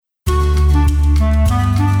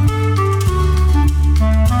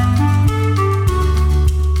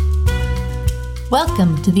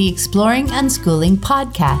Welcome to the Exploring Unschooling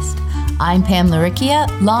podcast. I'm Pam Laricchia,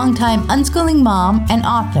 longtime unschooling mom and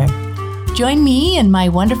author. Join me and my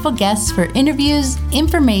wonderful guests for interviews,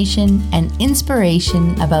 information, and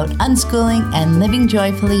inspiration about unschooling and living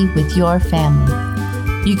joyfully with your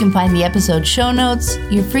family. You can find the episode show notes,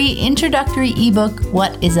 your free introductory ebook,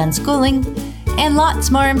 What is Unschooling, and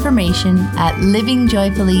lots more information at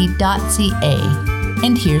livingjoyfully.ca.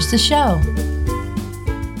 And here's the show.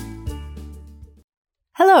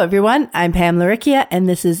 Hello, everyone. I'm Pam Laricchia, and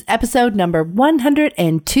this is episode number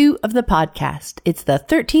 102 of the podcast. It's the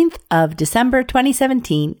 13th of December,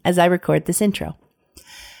 2017, as I record this intro.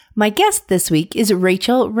 My guest this week is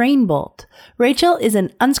Rachel Rainbolt. Rachel is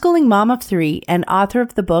an unschooling mom of three and author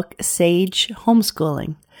of the book Sage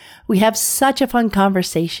Homeschooling. We have such a fun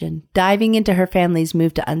conversation, diving into her family's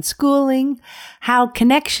move to unschooling, how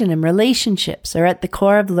connection and relationships are at the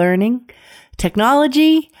core of learning,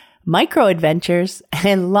 technology, micro adventures,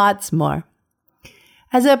 and lots more.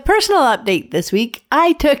 As a personal update this week,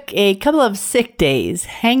 I took a couple of sick days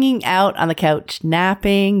hanging out on the couch,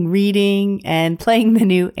 napping, reading, and playing the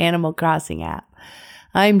new Animal Crossing app.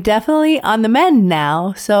 I'm definitely on the mend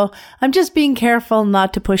now, so I'm just being careful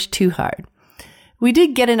not to push too hard. We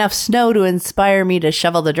did get enough snow to inspire me to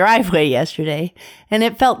shovel the driveway yesterday, and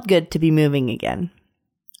it felt good to be moving again.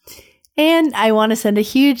 And I want to send a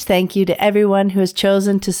huge thank you to everyone who has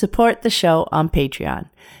chosen to support the show on Patreon.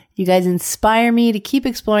 You guys inspire me to keep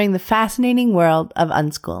exploring the fascinating world of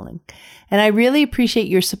unschooling. And I really appreciate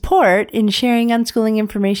your support in sharing unschooling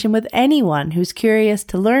information with anyone who's curious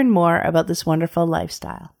to learn more about this wonderful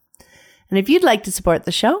lifestyle. And if you'd like to support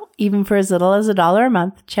the show, even for as little as $1 a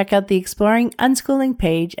month, check out the Exploring Unschooling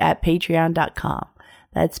page at patreon.com.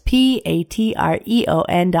 That's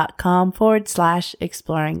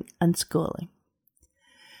patreon.com/exploring unschooling.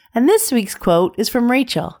 And this week's quote is from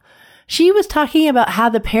Rachel. She was talking about how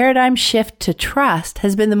the paradigm shift to trust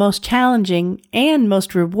has been the most challenging and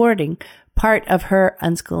most rewarding part of her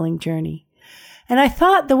unschooling journey. And I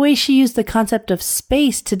thought the way she used the concept of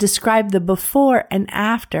space to describe the before and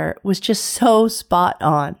after was just so spot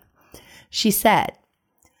on. She said,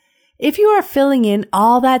 "If you are filling in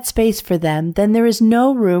all that space for them, then there is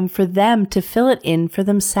no room for them to fill it in for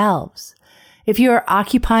themselves. If you are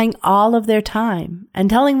occupying all of their time and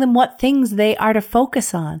telling them what things they are to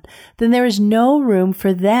focus on, then there is no room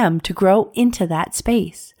for them to grow into that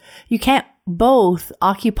space. You can't both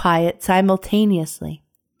occupy it simultaneously.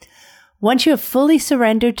 Once you have fully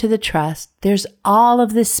surrendered to the trust, there's all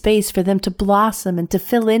of this space for them to blossom and to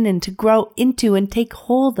fill in and to grow into and take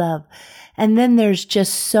hold of. And then there's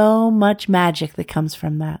just so much magic that comes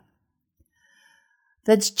from that."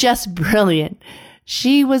 That's just brilliant.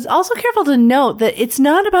 She was also careful to note that it's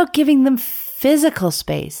not about giving them physical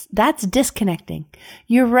space. That's disconnecting.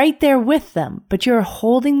 You're right there with them, but you're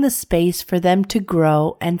holding the space for them to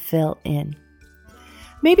grow and fill in.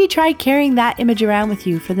 Maybe try carrying that image around with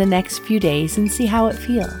you for the next few days and see how it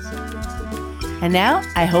feels. And now,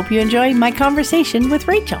 I hope you enjoy my conversation with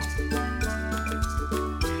Rachel.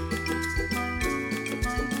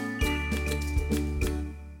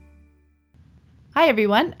 Hi,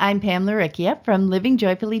 everyone. I'm Pam Laricchia from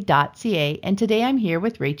livingjoyfully.ca, and today I'm here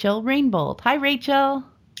with Rachel Rainbolt. Hi, Rachel.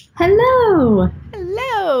 Hello.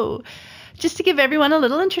 Hello. Just to give everyone a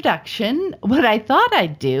little introduction, what I thought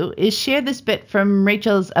I'd do is share this bit from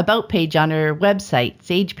Rachel's About page on her website,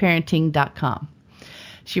 sageparenting.com.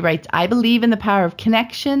 She writes, "I believe in the power of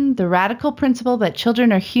connection, the radical principle that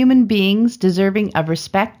children are human beings deserving of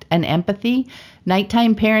respect and empathy,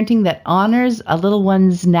 nighttime parenting that honors a little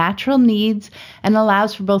one's natural needs and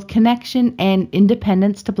allows for both connection and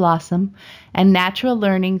independence to blossom, and natural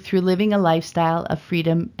learning through living a lifestyle of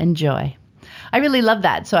freedom and joy." I really love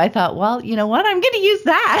that. So I thought, well, you know what? I'm going to use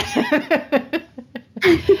that.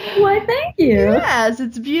 Why, thank you. Yes,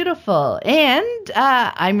 it's beautiful. And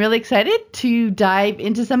I'm really excited to dive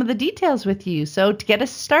into some of the details with you. So to get us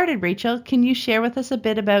started, Rachel, can you share with us a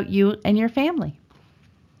bit about you and your family?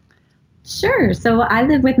 Sure. So I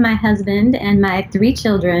live with my husband and my three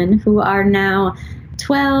children who are now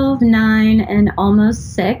 12, 9, and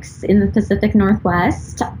almost 6 in the Pacific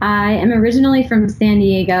Northwest. I am originally from San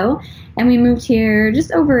Diego, and we moved here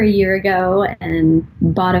just over a year ago and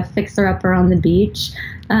bought a fixer-upper on the beach,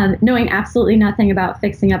 knowing absolutely nothing about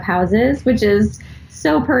fixing up houses, which is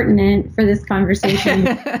so pertinent for this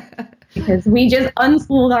conversation because we just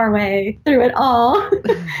unschooled our way through it all.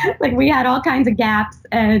 Like, we had all kinds of gaps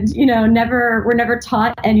and, we're never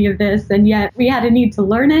taught any of this. And yet we had a need to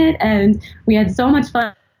learn it. And we had so much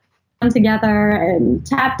fun together and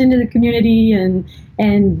tapped into the community and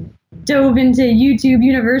dove into YouTube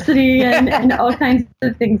University and all kinds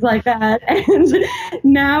of things like that. And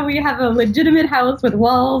now we have a legitimate house with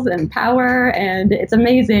walls and power, and it's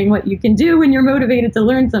amazing what you can do when you're motivated to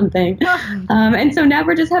learn something. And so now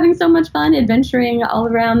we're just having so much fun adventuring all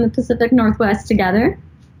around the Pacific Northwest together.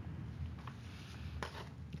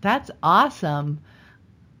 That's awesome.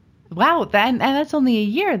 Wow, and that's only a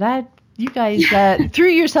year. That you guys threw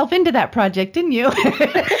yourself into that project, didn't you?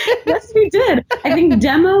 Yes, we did. I think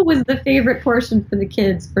demo was the favorite portion for the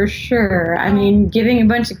kids, for sure. I mean, giving a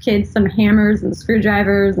bunch of kids some hammers and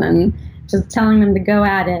screwdrivers and just telling them to go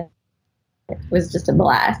at it was just a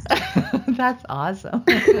blast. That's awesome.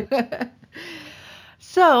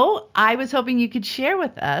 So I was hoping you could share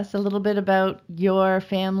with us a little bit about your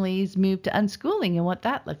family's move to unschooling and what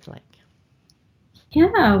that looked like.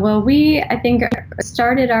 Yeah, well, I think,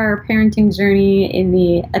 started our parenting journey in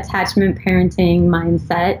the attachment parenting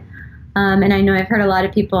mindset. And I know I've heard a lot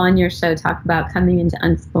of people on your show talk about coming into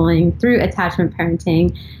unschooling through attachment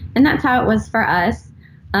parenting. And that's how it was for us.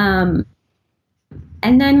 And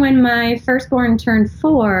then when my firstborn turned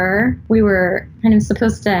 4, we were kind of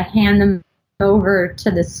supposed to hand them over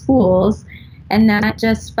to the schools. And that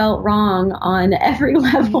just felt wrong on every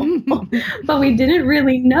level. But we didn't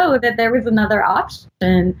really know that there was another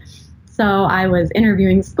option. So I was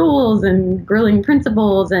interviewing schools and grilling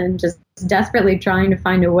principals and just desperately trying to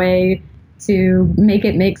find a way to make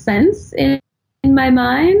it make sense in my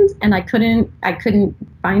mind. And I couldn't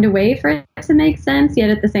find a way for it to make sense.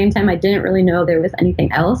 Yet at the same time, I didn't really know there was anything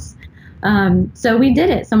else. So we did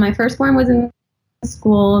it. So my firstborn was in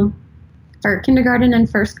school for kindergarten and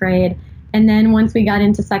first grade. And then once we got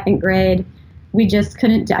into second grade, we just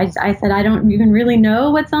couldn't, I said, I don't even really know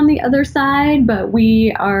what's on the other side, but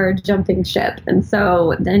we are jumping ship. And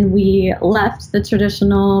so then we left the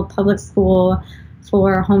traditional public school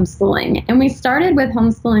for homeschooling. And we started with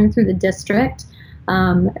homeschooling through the district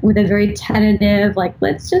with a very tentative, like,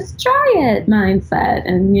 let's just try it mindset.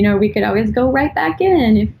 And, we could always go right back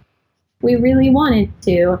in if we really wanted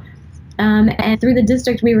to. And through the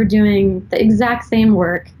district, we were doing the exact same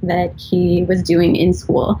work that he was doing in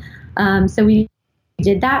school. So we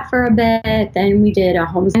did that for a bit. Then we did a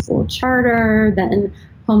homeschool charter, then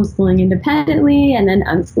homeschooling independently, and then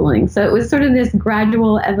unschooling. So it was sort of this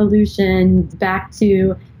gradual evolution back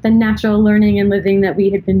to the natural learning and living that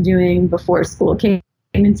we had been doing before school came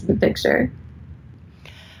into the picture.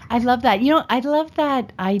 I love that. I love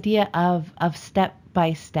that idea of step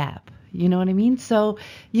by step. You know what I mean? So,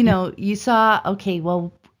 you saw, okay,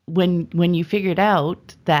 well, when you figured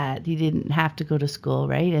out that you didn't have to go to school,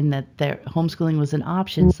 right, and that homeschooling was an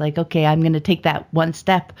option, it's like, okay, I'm going to take that one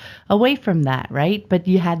step away from that, right? But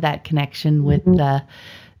you had that connection with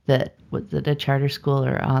the charter school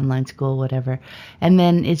or online school, whatever. And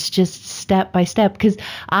then it's just step by step, because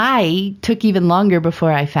I took even longer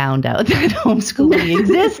before I found out that homeschooling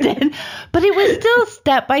existed, but it was still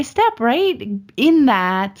step by step, right? In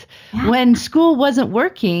that when school wasn't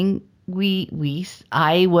working,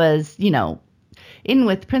 I was, in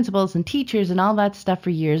with principals and teachers and all that stuff for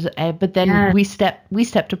years. But then we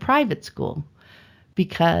stepped to private school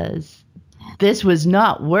because this was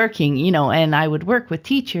not working, and I would work with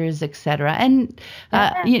teachers, etc. And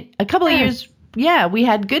a couple of years, we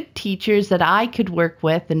had good teachers that I could work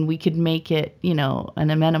with, and we could make it, an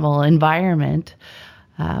amenable environment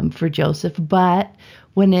for Joseph. But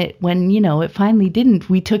when it finally didn't,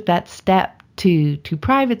 we took that step to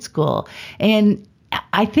private school. And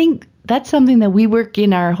I think that's something that we work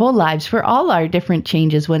in our whole lives for all our different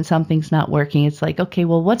changes. When something's not working, it's like, okay,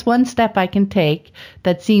 well, what's one step I can take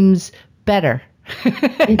that seems better?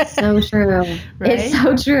 It's so true. Right? It's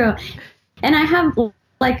so true. And I have,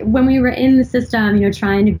 like, when we were in the system,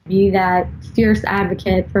 trying to be that fierce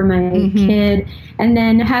advocate for my kid, and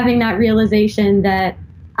then having that realization that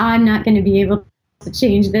I'm not going to be able to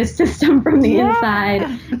change this system from the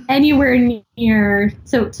inside anywhere near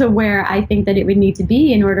to where I think that it would need to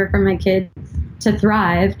be in order for my kids to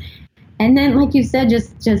thrive. And then, like you said,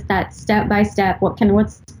 just that step by step,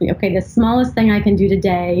 the smallest thing I can do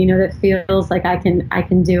today, that feels like I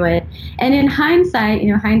can do it. And in hindsight,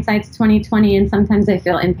 hindsight's 20/20, and sometimes I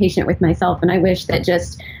feel impatient with myself, and I wish that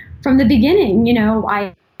just from the beginning,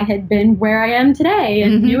 I had been where I am today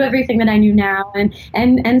and knew everything that I knew now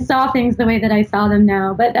and saw things the way that I saw them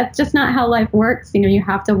now. But that's just not how life works. You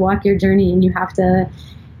have to walk your journey, and you have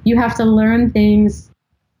to learn things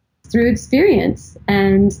through experience.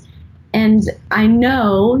 And I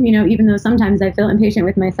know, even though sometimes I feel impatient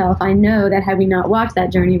with myself, I know that had we not walked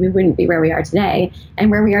that journey, we wouldn't be where we are today. And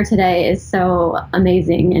where we are today is so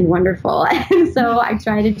amazing and wonderful. And so I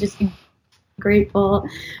try to just grateful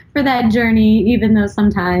for that journey, even though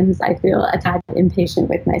sometimes I feel a tad impatient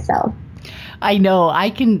with myself. I know,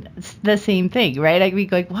 it's the same thing, right? I can be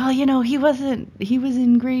like, well, he was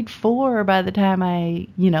in grade 4 by the time I,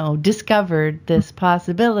 discovered this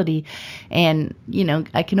possibility. And,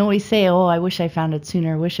 I can always say, oh, I wish I found it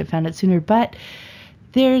sooner. I wish I found it sooner. But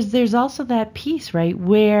there's also that piece, right,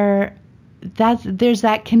 where there's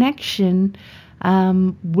that connection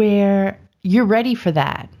where you're ready for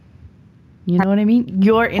that. You know what I mean?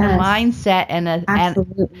 You're in a mindset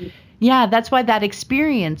absolutely. Yeah, that's why that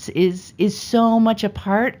experience is so much a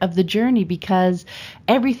part of the journey, because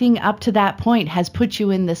everything up to that point has put you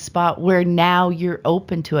in this spot where now you're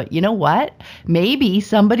open to it. You know what? Maybe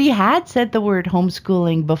somebody had said the word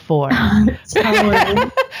homeschooling before.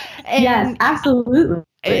 Totally. Yes, absolutely.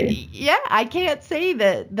 Yeah, I can't say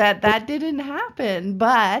that didn't happen,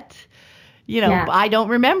 but I don't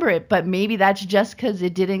remember it. But maybe that's just because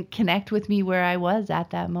it didn't connect with me where I was at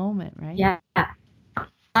that moment, right? Yeah.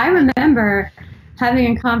 I remember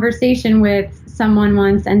having a conversation with someone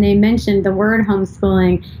once, and they mentioned the word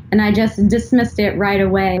homeschooling, and I just dismissed it right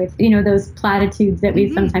away with, those platitudes that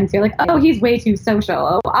we sometimes hear, like, oh, he's way too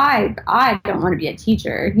social. Oh, I don't want to be a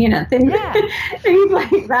teacher, things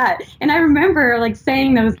like that. And I remember like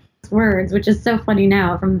saying those words, which is so funny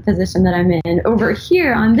now from the position that I'm in over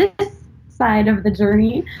here on this side of the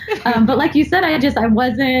journey. But like you said, I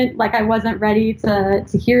wasn't ready to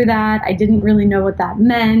hear that. I didn't really know what that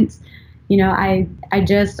meant. I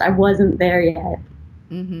wasn't there yet.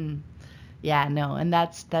 Mm-hmm. Yeah, no. And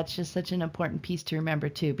that's just such an important piece to remember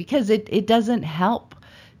too, because it doesn't help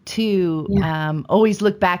to always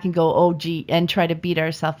look back and go, oh, gee, and try to beat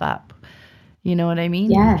ourselves up. You know what I mean?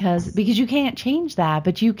 Yes. Because you can't change that,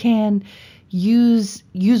 but you can use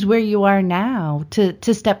where you are now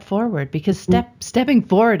to step forward, because stepping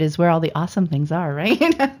forward is where all the awesome things are,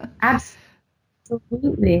 right?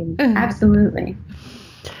 Absolutely. Absolutely.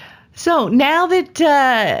 So now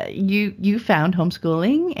that you found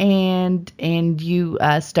homeschooling and you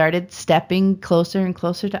started stepping closer and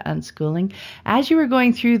closer to unschooling, as you were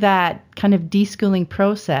going through that kind of deschooling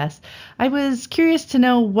process, I was curious to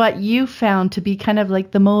know what you found to be kind of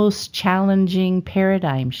like the most challenging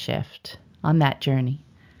paradigm shift on that journey.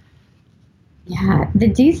 Yeah, the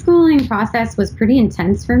deschooling process was pretty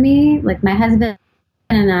intense for me. Like, my husband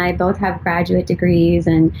and I both have graduate degrees,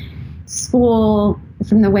 and school,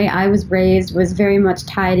 from the way I was raised, was very much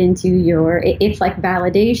tied into it's like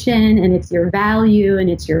validation, and it's your value, and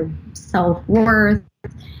it's your self-worth.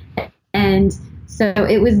 And so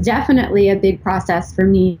it was definitely a big process for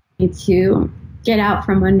me to get out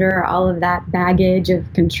from under all of that baggage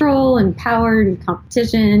of control and power and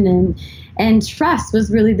competition, and trust was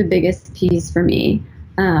really the biggest piece for me,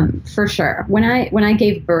 for sure. When I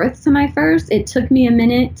gave birth to my first, it took me a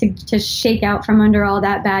minute to shake out from under all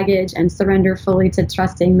that baggage and surrender fully to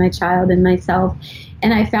trusting my child and myself.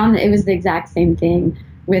 And I found that it was the exact same thing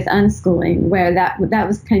with unschooling, where that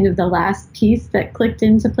was kind of the last piece that clicked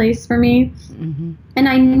into place for me. Mm-hmm. And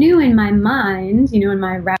I knew in my mind, in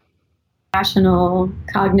my rational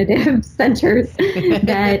cognitive centers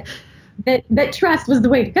that trust was the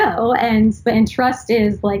way to go, and trust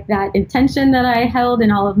is like that intention that I held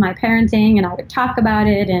in all of my parenting, and I would talk about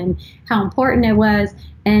it and how important it was,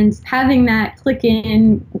 and having that click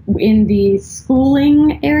in the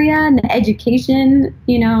schooling area and the education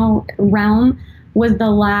realm was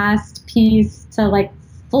the last piece to like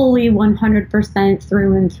fully 100%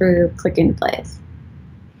 through and through click in place.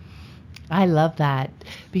 I love that,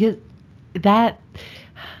 because that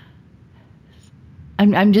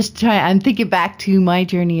I'm thinking back to my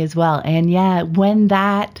journey as well. And yeah, when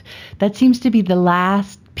that seems to be the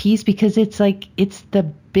last piece, because it's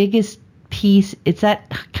the biggest piece. It's that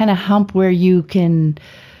kind of hump where you can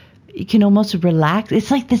almost relax. It's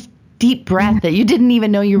like this deep breath that you didn't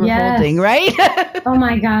even know you were holding, right? Oh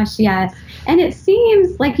my gosh, yes. And it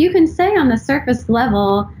seems like you can say on the surface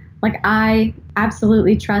level, like, I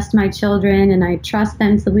absolutely trust my children and I trust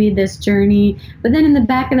them to lead this journey. But then in the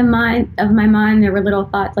back of my mind, there were little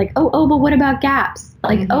thoughts like, oh, but what about gaps?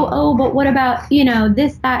 Like, mm-hmm. But what about,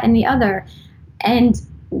 this, that, and the other? And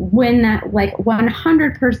when that, like,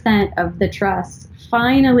 100% of the trust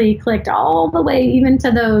finally clicked all the way even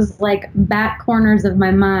to those, like, back corners of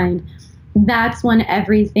my mind, that's when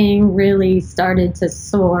everything really started to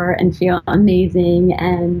soar and feel amazing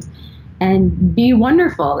and be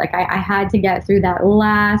wonderful. Like, I had to get through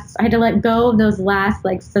I had to let go of those last,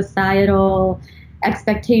 like, societal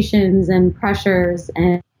expectations and pressures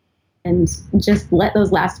and just let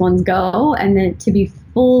those last ones go, and then to be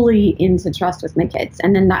fully into trust with my kids.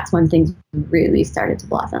 And then that's when things really started to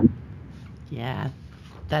blossom. Yeah.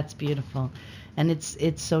 That's beautiful. And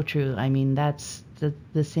it's so true. I mean, that's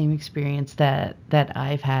the same experience that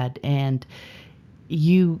I've had. And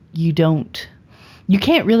you don't, you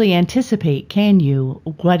can't really anticipate, can you,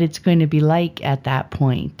 what it's going to be like at that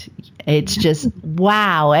point. It's just,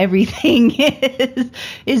 wow, everything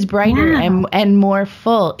is brighter and more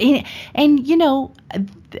full. And you know,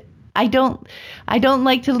 I don't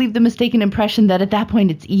like to leave the mistaken impression that at that point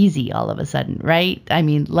it's easy all of a sudden, right? I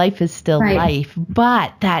mean, life is still life,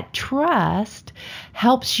 but that trust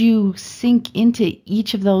helps you sink into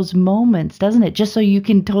each of those moments, doesn't it? Just so you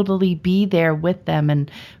can totally be there with them and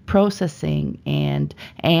processing, and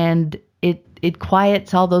it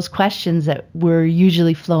quiets all those questions that were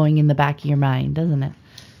usually flowing in the back of your mind, doesn't it?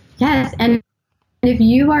 Yes, and if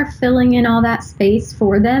you are filling in all that space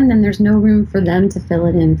for them, then there's no room for them to fill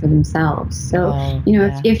it in for themselves. So,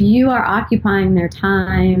 if you are occupying their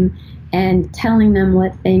time and telling them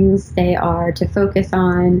what things they are to focus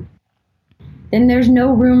on, then there's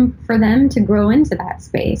no room for them to grow into that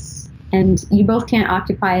space. And you both can't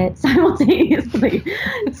occupy it simultaneously.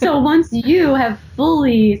 So once you have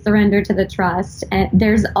fully surrendered to the trust, and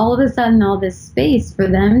there's all of a sudden all this space for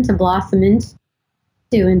them to blossom into,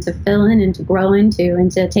 and to fill in, and to grow into,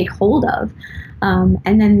 and to take hold of.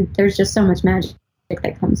 And then there's just so much magic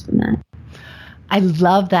that comes from that. I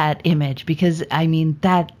love that image, because I mean,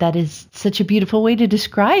 that is such a beautiful way to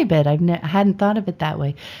describe it. I hadn't thought of it that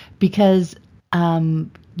way, because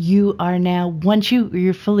you are now, once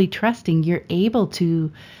you're fully trusting, you're able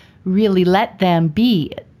to really let them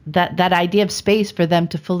be. That idea of space for them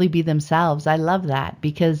to fully be themselves. I love that,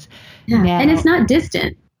 because now, and it's not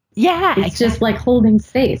distant. Yeah, it's just like holding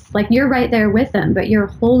space. Like you're right there with them, but you're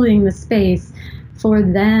holding the space for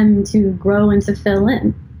them to grow and to fill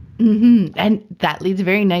in. Mm-hmm. And that leads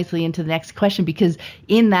very nicely into the next question, because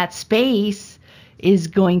in that space is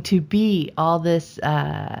going to be all this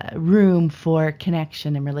room for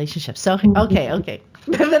connection and relationship. So, okay.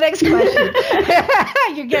 The next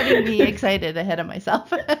question. You're getting me excited ahead of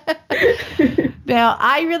myself. Now,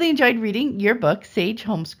 I really enjoyed reading your book, Sage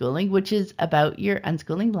Homeschooling, which is about your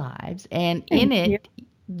unschooling lives. And in it,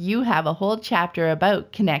 you have a whole chapter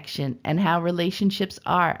about connection and how relationships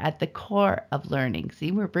are at the core of learning.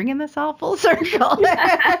 See, we're bringing this all full circle.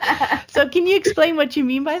 So can you explain what you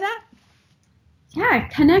mean by that? Yeah,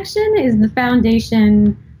 connection is the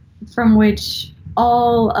foundation from which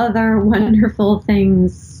all other wonderful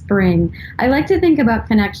things spring. I like to think about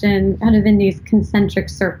connection kind of in these concentric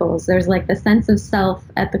circles. There's like the sense of self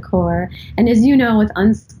at the core. And as you know, with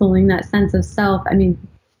unschooling, that sense of self, I mean,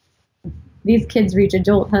 these kids reach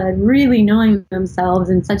adulthood really knowing themselves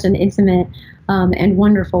in such an intimate and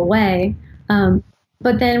wonderful way.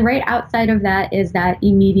 But then right outside of that is that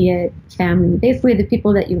immediate family, basically the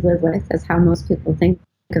people that you live with, is how most people think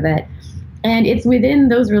of it. And it's within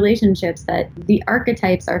those relationships that the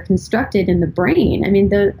archetypes are constructed in the brain. I mean,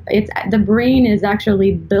 the brain is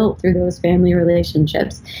actually built through those family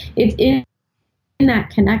relationships. It's in that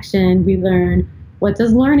connection we learn, what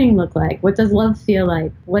does learning look like? What does love feel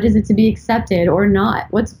like? What is it to be accepted or not?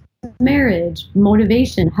 What's marriage,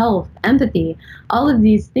 motivation, health, empathy? All of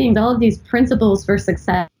these things, all of these principles for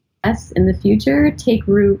success in the future take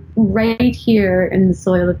root right here in the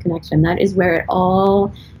soil of connection. That is where it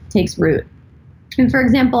all takes root. And for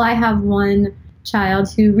example, I have one child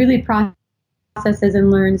who really processes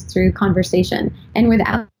and learns through conversation. And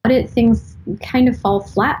without it, things kind of fall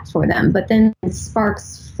flat for them. But then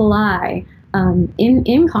sparks fly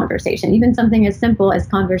in conversation, even something as simple as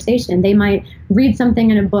conversation. They might read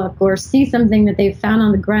something in a book or see something that they've found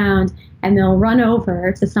on the ground, and they'll run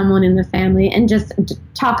over to someone in the family and just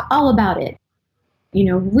talk all about it. You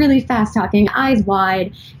know, really fast talking, eyes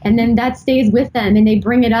wide, and then that stays with them, and they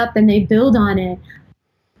bring it up and they build on it.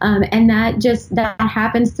 And that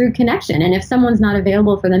happens through connection. And if someone's not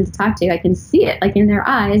available for them to talk to, I can see it, like in their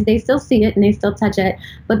eyes, they still see it and they still touch it,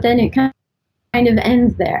 but then it kind of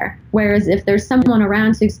ends there. Whereas if there's someone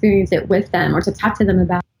around to experience it with them or to talk to them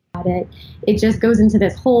about it, it just goes into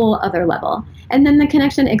this whole other level. And then the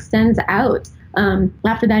connection extends out.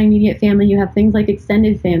 After that immediate family, you have things like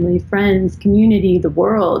extended family, friends, community, the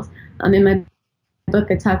world. In my book,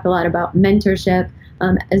 I talk a lot about mentorship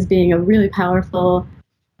as being a really powerful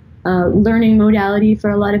learning modality for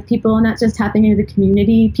a lot of people, and not just tapping into the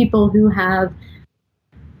community, people who have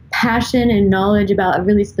passion and knowledge about a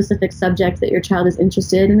really specific subject that your child is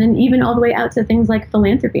interested in, and then even all the way out to things like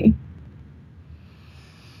philanthropy.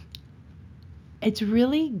 It's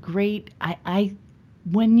really great. I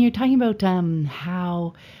when you're talking about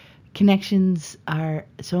how connections are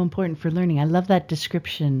so important for learning, I love that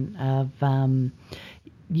description of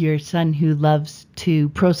your son who loves to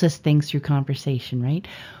process things through conversation, right?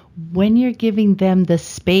 When you're giving them the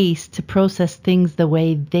space to process things the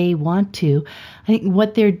way they want to, I think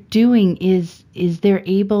what they're doing is they're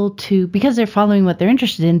able to, because they're following what they're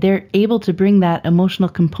interested in, they're able to bring that emotional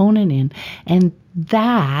component in. And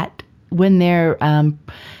that, when they're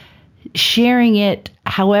sharing it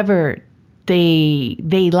however they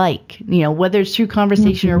like, whether it's through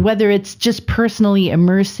conversation or whether it's just personally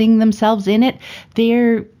immersing themselves in it,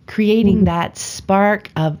 they're creating that spark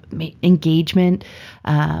of engagement,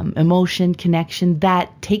 emotion, connection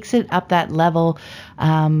that takes it up that level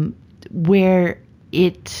where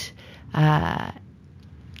it, for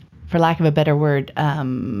lack of a better word,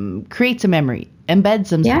 creates a memory,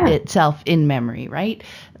 embeds itself in memory, right?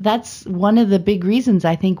 That's one of the big reasons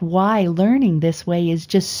I think why learning this way is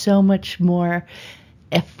just so much more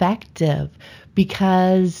effective,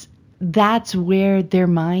 because that's where their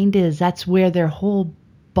mind is. That's where their whole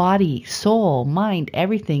body, soul, mind,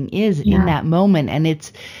 everything is in that moment. And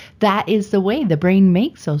that is the way the brain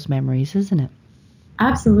makes those memories, isn't it?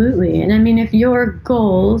 Absolutely. And I mean, if your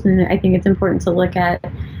goals, and I think it's important to look at,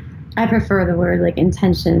 I prefer the word like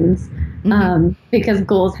intentions, because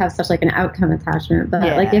goals have such like an outcome attachment. But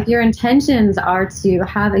like if your intentions are to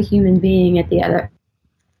have a human being at the other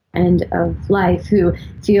end of life who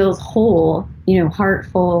feels whole,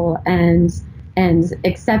 heartful and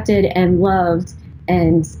accepted and loved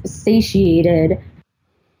and satiated,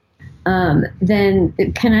 then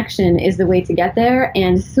the connection is the way to get there.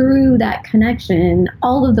 And through that connection,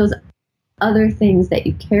 all of those other things that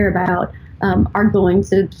you care about are going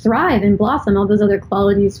to thrive and blossom, all those other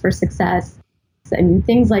qualities for success. I mean,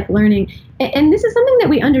 things like learning. And this is something that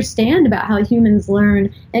we understand about how humans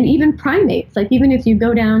learn, and even primates. Like even if you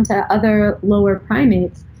go down to other lower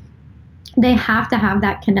primates, they have to have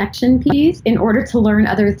that connection piece in order to learn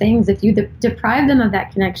other things. If you deprive them of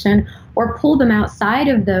that connection or pull them outside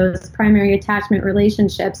of those primary attachment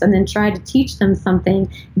relationships and then try to teach them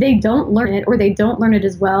something, they don't learn it, or they don't learn it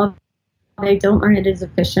as well. They don't learn it as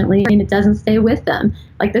efficiently, and it doesn't stay with them.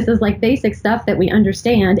 Like this is like basic stuff that we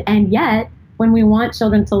understand, and yet when we want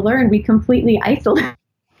children to learn, we completely isolate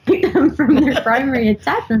them from their primary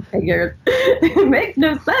attachment figures. It makes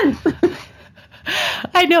no sense.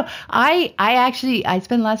 I know. I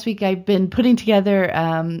spent last week, I've been putting together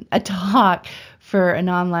a talk for an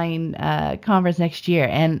online conference next year,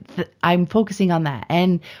 and I'm focusing on that.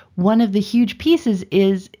 And one of the huge pieces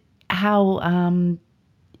is how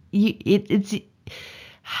it's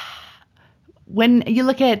when you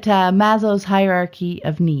look at Maslow's hierarchy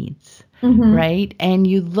of needs, right? And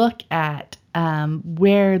you look at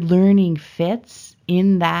where learning fits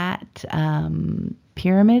in that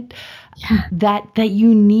pyramid, that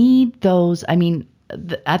you need those. I mean,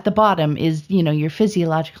 at the bottom is, your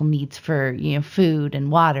physiological needs for, food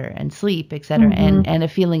and water and sleep, et cetera, and a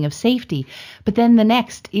feeling of safety. But then the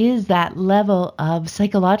next is that level of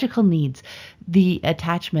psychological needs, the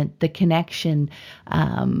attachment, the connection.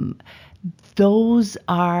 Those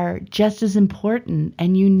are just as important,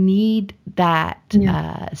 and you need that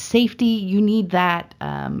safety. You need that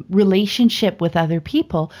relationship with other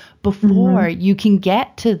people before you can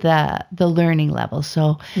get to the learning level.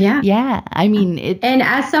 So I mean, and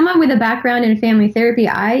as someone with a background in family therapy,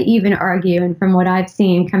 I even argue, and from what I've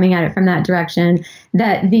seen coming at it from that direction,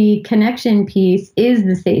 that the connection piece is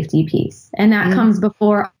the safety piece, and that comes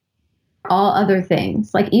before all other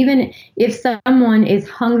things. Like even if someone is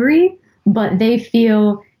hungry, but they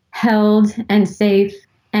feel held and safe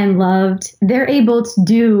and loved, they're able to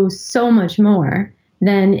do so much more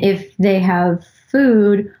than if they have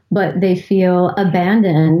food, but they feel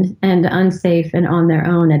abandoned and unsafe and on their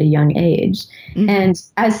own at a young age. And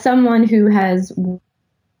as someone who has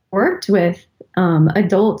worked with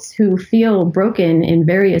adults who feel broken in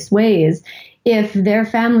various ways, if their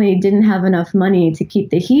family didn't have enough money to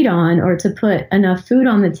keep the heat on or to put enough food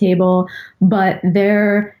on the table, but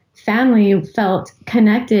their family felt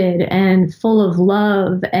connected and full of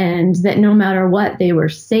love, and that no matter what, they were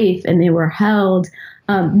safe and they were held,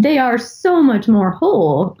 they are so much more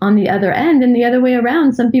whole on the other end. And the other way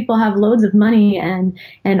around, some people have loads of money and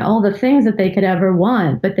all the things that they could ever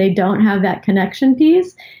want, but they don't have that connection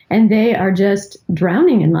piece, and they are just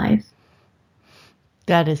drowning in life.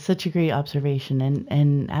 That is such a great observation,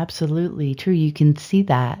 and absolutely true. You can see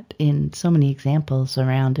that in so many examples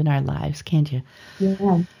around in our lives, can't you?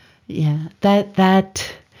 Yeah.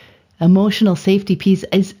 That emotional safety piece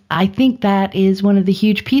is, I think that is one of the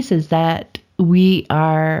huge pieces that we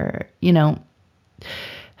are,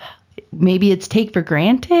 maybe it's take for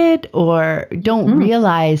granted or don't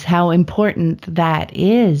realize how important that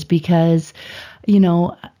is, because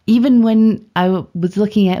even when I was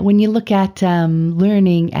looking at, when you look at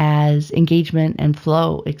learning as engagement and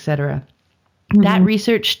flow, etc., that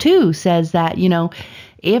research too says that,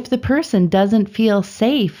 if the person doesn't feel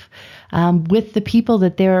safe with the people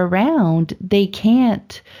that they're around, they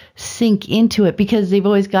can't sink into it because they've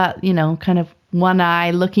always got, kind of one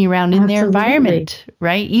eye looking around in their environment,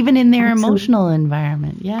 right? Even in their emotional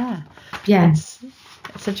environment. Yeah. Yes.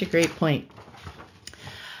 That's such a great point.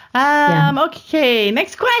 Okay,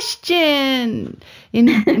 next question.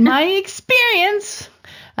 In my experience,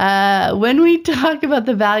 when we talk about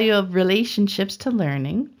the value of relationships to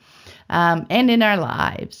learning and in our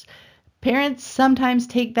lives, parents sometimes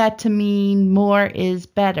take that to mean more is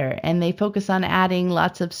better, and they focus on adding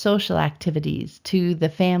lots of social activities to the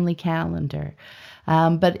family calendar.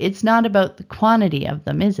 But it's not about the quantity of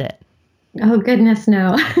them, is it? Oh, goodness,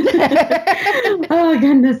 no. Oh,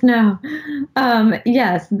 goodness, no.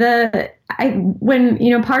 Yes,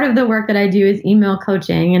 part of the work that I do is email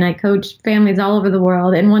coaching, and I coach families all over the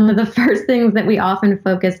world. And one of the first things that we often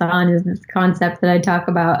focus on is this concept that I talk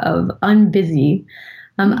about of unbusying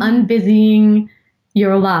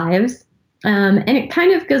your lives. And it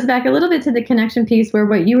kind of goes back a little bit to the connection piece where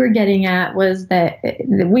what you were getting at was that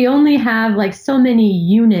we only have like so many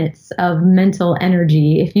units of mental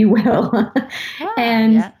energy, if you will.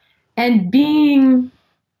 And being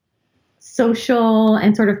social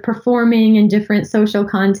and sort of performing in different social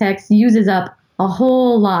contexts uses up a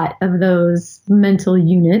whole lot of those mental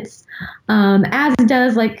units, as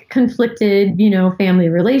does like conflicted, family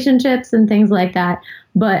relationships and things like that.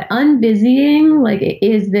 But unbusying,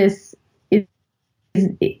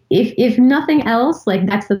 if nothing else, like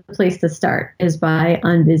that's the place to start, is by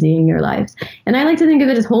unbusying your lives. And I like to think of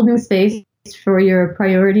it as holding space for your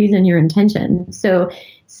priorities and your intention. So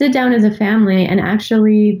sit down as a family and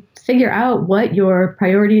actually figure out what your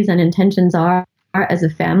priorities and intentions are as a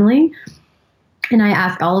family. And I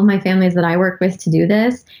ask all of my families that I work with to do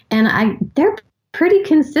this, and they're pretty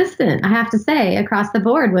consistent, I have to say, across the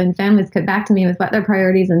board. When families come back to me with what their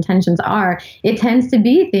priorities and intentions are, it tends to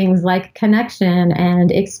be things like connection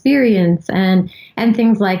and experience and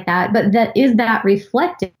things like that. But that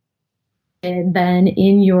reflected then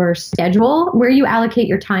in your schedule, where you allocate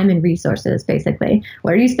your time and resources, basically?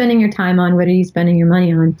 What are you spending your time on? What are you spending your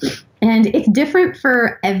money on? And it's different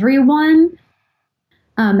for everyone.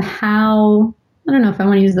 I don't know if I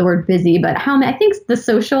want to use the word busy, but I think the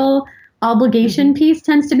social obligation piece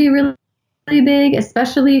tends to be really, really big,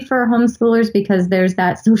 especially for homeschoolers, because there's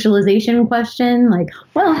that socialization question, like,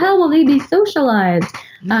 well, how will they be socialized?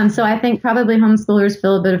 So I think probably homeschoolers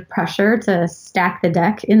feel a bit of pressure to stack the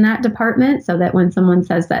deck in that department, so that when someone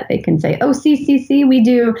says that, they can say, oh, see, we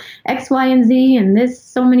do X, Y, and Z, and this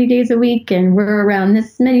so many days a week, and we're around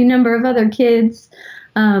this many number of other kids.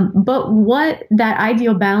 But what that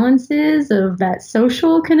ideal balance is of that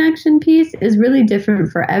social connection piece is really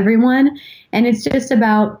different for everyone. And it's just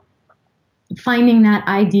about finding that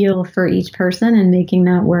ideal for each person and making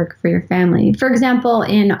that work for your family. For example,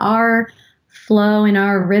 in our flow, in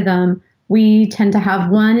our rhythm, we tend to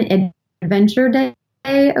have one adventure day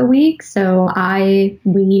a week. So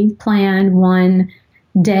we plan one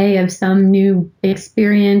day of some new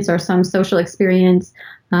experience or some social experience.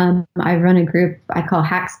 I run a group I call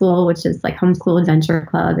Hack School, which is like Homeschool Adventure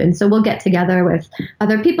Club. And so we'll get together with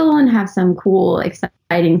other people and have some cool,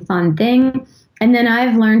 exciting, fun thing. And then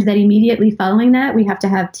I've learned that immediately following that, we have to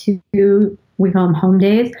have two, we call them home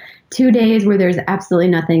days, 2 days where there's absolutely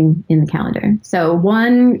nothing in the calendar. So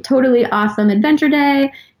one totally awesome adventure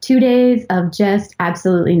day, 2 days of just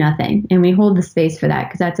absolutely nothing. And we hold the space for that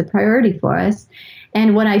because that's a priority for us.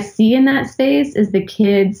 And what I see in that space is the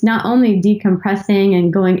kids not only decompressing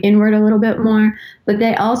and going inward a little bit more, but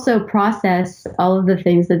they also process all of the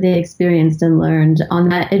things that they experienced and learned on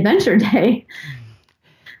that adventure day.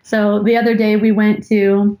 So the other day we went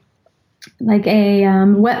to like a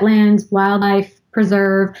wetlands wildlife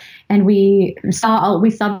preserve, and we saw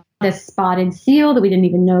this spotted seal that we didn't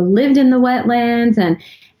even know lived in the wetlands.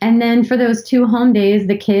 And then for those 2 home days,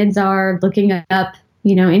 the kids are looking up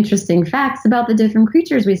interesting facts about the different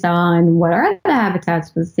creatures we saw and what are the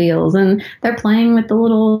habitats with seals. And they're playing with the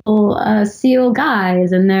little seal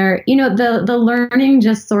guys, and they're, the learning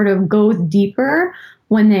just sort of goes deeper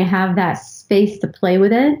when they have that space to play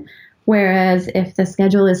with it. Whereas if the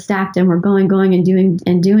schedule is stacked and we're going and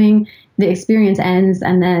doing, the experience ends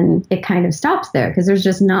and then it kind of stops there because there's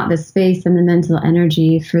just not the space and the mental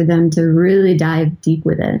energy for them to really dive deep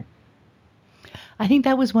with it. I think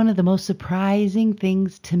that was one of the most surprising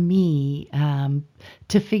things to me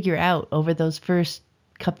to figure out over those first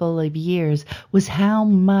couple of years was how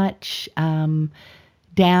much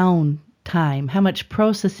down time, how much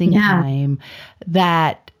processing Yeah. time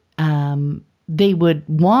that they would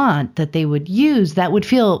want, that they would use, that would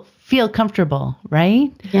feel comfortable,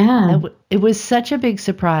 right? Yeah. It was such a big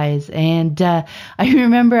surprise. And I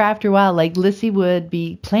remember after a while, like Lissy would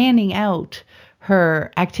be planning out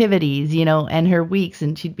her activities, and her weeks,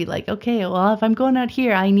 and she'd be like, okay, well, if I'm going out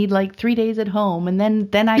here, I need like 3 days at home, and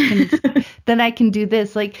then I can then I can do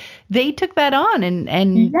this. Like they took that on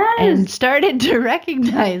and Yes. started to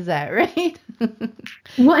recognize that, right?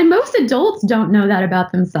 Well, and most adults don't know that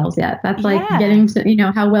about themselves yet. That's like Yeah. getting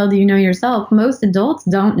to, how well do you know yourself? Most adults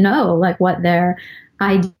don't know like what their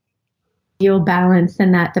ideal balance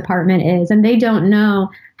in that department is. And they don't know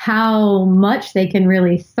how much they can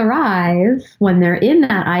really thrive when they're in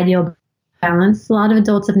that ideal balance. A lot of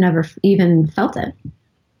adults have never even felt it.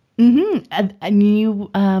 And you,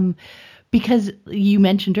 because you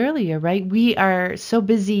mentioned earlier, right? We are so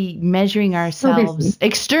busy measuring ourselves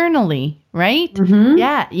externally, right? Mhm.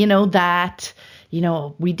 Yeah, that,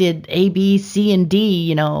 we did A, B, C, and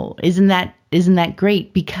D. Isn't that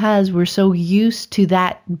great? Because we're so used to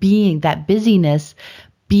that busyness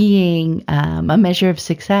being a measure of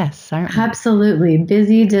success, aren't we? Absolutely.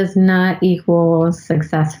 Busy does not equal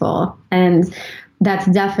successful. And that's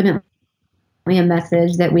definitely a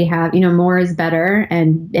message that we have, more is better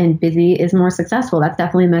and busy is more successful. That's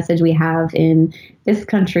definitely a message we have in this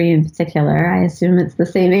country in particular. I assume it's the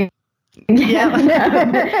same. Yeah.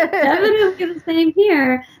 Definitely the same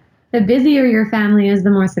here. The busier your family is,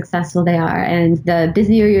 the more successful they are. And the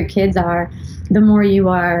busier your kids are, the more you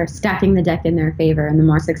are stacking the deck in their favor and the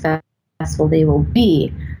more successful they will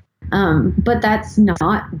be. But that's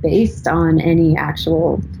not based on any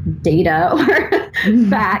actual data or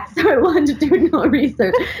facts or longitudinal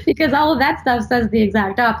research, because all of that stuff says the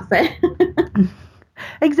exact opposite.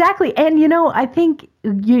 Exactly. And, I think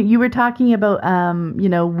you were talking about,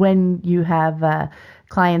 when you have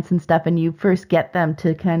clients and stuff and you first get them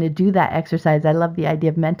to kind of do that exercise. I love the idea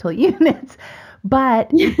of mental units,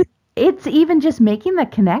 but it's even just making the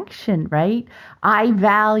connection, right? I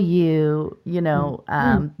value,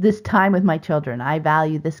 this time with my children. I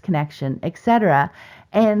value this connection, etc.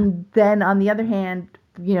 And then on the other hand,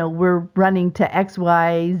 we're running to X,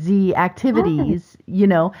 Y, Z activities,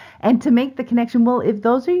 and to make the connection. Well, if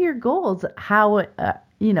those are your goals, how,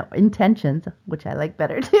 intentions, which I like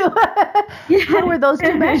better too. How are those two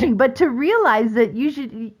meshing? But to realize that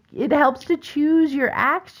it helps to choose your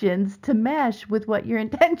actions to mesh with what your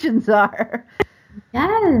intentions are.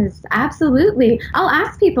 Yes, absolutely. I'll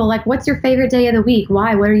ask people like, what's your favorite day of the week?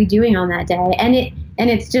 Why? What are you doing on that day? And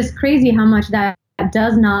it's just crazy how much that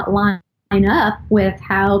does not line up with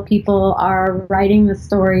how people are writing the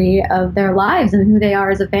story of their lives and who they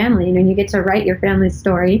are as a family. You get to write your family's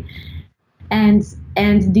story. And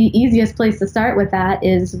the easiest place to start with that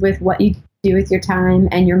is with what you do with your time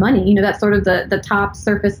and your money. That's sort of the top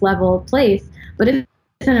surface level place, but it's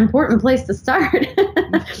an important place to start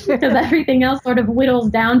because everything else sort of whittles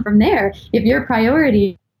down from there. If your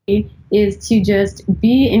priority is to just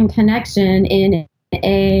be in connection in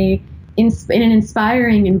an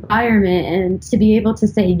inspiring environment and to be able to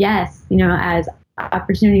say yes, as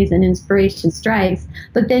opportunities and inspiration strikes,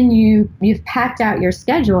 but then you've packed out your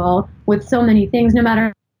schedule with so many things, no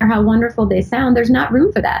matter how wonderful they sound, there's not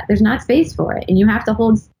room for that. There's not space for it. And you have to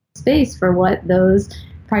hold space for what those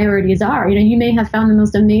priorities are. You may have found the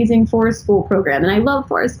most amazing forest school program, and I love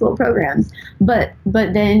forest school programs, but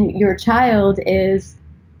then your child is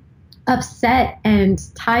upset and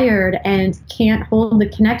tired and can't hold the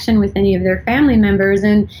connection with any of their family members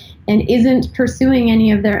and isn't pursuing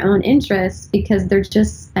any of their own interests because they're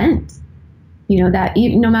just spent. That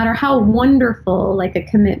no matter how wonderful like a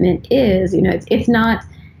commitment is, it's not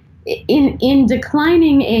in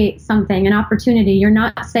declining an opportunity. You're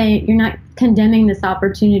not condemning this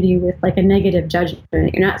opportunity with like a negative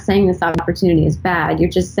judgment. You're not saying this opportunity is bad. You're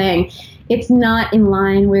just saying it's not in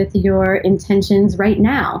line with your intentions right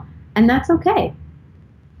now. And that's okay.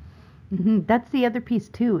 Mm-hmm. That's the other piece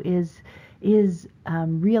too, is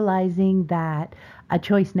realizing that a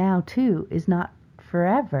choice now too is not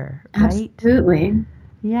forever, right? Absolutely.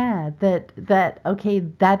 Yeah, that okay,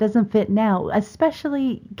 that doesn't fit now,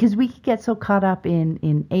 especially because we could get so caught up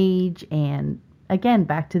in age and again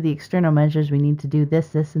back to the external measures. We need to do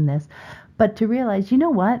this, and this, but to realize,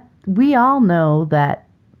 what, we all know that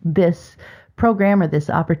this program or this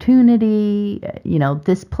opportunity,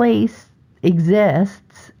 this place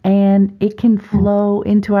exists and it can flow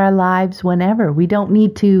into our lives whenever. We don't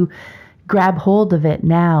need to grab hold of it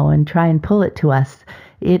now and try and pull it to us.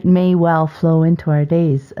 it may well flow into our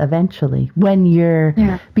days eventually when you're,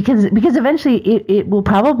 Yeah. because eventually it will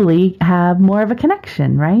probably have more of a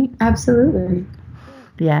connection, right? Absolutely.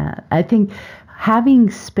 Yeah, I think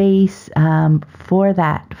having space for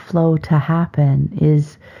that flow to happen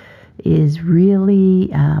is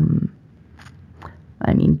really,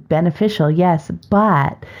 beneficial, yes,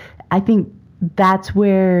 but I think that's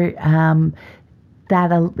where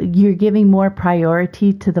you're giving more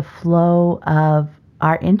priority to the flow of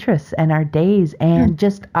our interests and our days and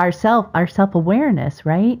just our self-awareness,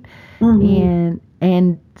 right? Mm-hmm.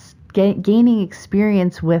 And gaining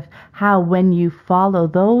experience with how when you follow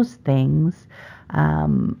those things,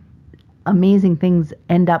 amazing things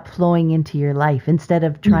end up flowing into your life instead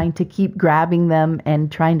of trying to keep grabbing them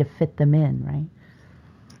and trying to fit them in, right?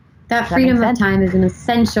 That freedom of time is an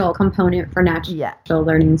essential component for natural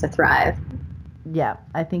learning to thrive. Yeah,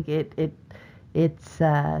 I think it's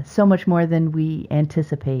so much more than we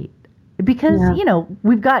anticipate because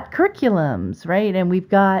we've got curriculums, right, and we've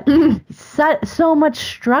got so much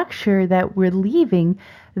structure that we're leaving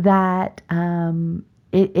that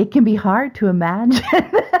it can be hard to imagine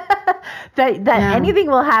that anything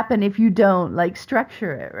will happen if you don't like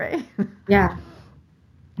structure it, right? Yeah.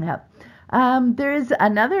 Yeah. There is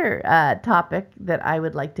another topic that I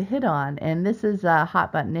would like to hit on, and this is a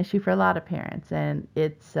hot button issue for a lot of parents, and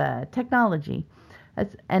it's technology.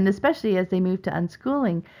 And especially as they move to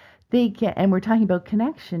unschooling, and we're talking about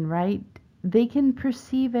connection, right? They can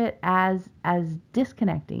perceive it as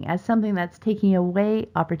disconnecting, as something that's taking away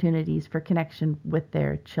opportunities for connection with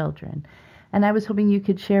their children. And I was hoping you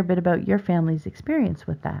could share a bit about your family's experience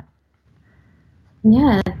with that.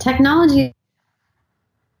 Yeah, technology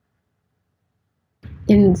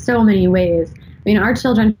in so many ways. I mean, our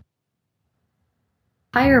children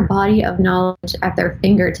entire body of knowledge at their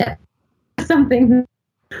fingertips, something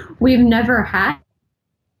we've never had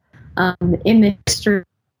in the history,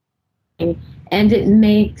 and it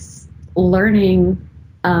makes learning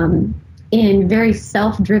in very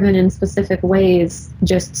self-driven and specific ways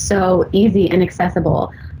just so easy and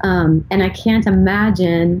accessible. And I can't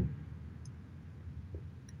imagine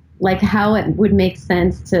like how it would make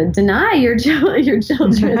sense to deny your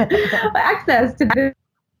children access to this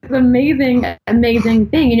amazing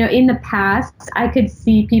thing. In the past, I could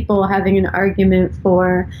see people having an argument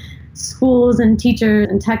for schools and teachers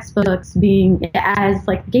and textbooks being as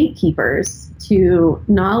like gatekeepers to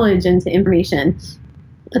knowledge and to information.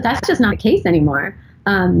 But that's just not the case anymore.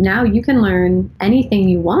 Now you can learn anything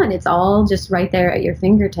you want. It's all just right there at your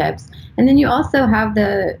fingertips. And then you also have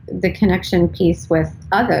the connection piece with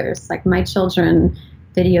others. Like my children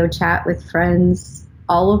video chat with friends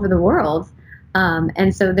all over the world.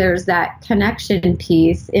 And so there's that connection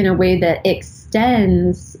piece in a way that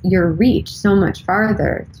extends your reach so much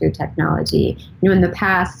farther through technology. In the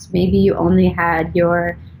past, maybe you only had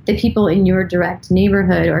the people in your direct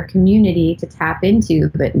neighborhood or community to tap into,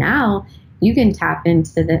 but now you can tap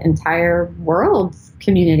into the entire world's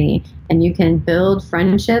community, and you can build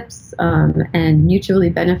friendships and mutually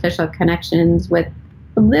beneficial connections with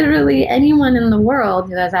literally anyone in the world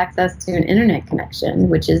who has access to an internet connection,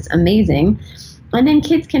 which is amazing. And then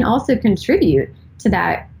kids can also contribute to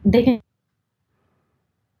that. They can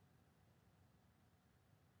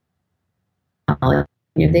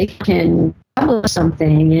publish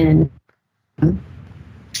something and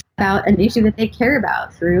about an issue that they care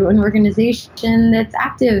about through an organization that's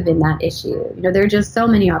active in that issue. There are just so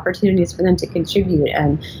many opportunities for them to contribute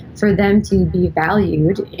and for them to be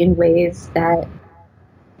valued in ways that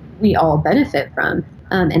we all benefit from.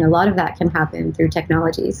 And a lot of that can happen through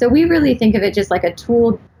technology. So we really think of it just like a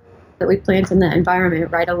tool that we plant in the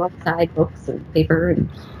environment right alongside books and paper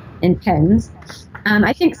and pens.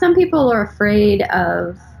 I think some people are afraid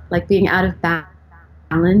of like being out of balance.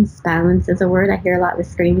 Balance is a word I hear a lot with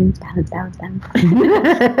screaming. Balance.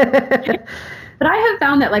 But I have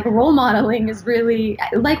found that like role modeling is really,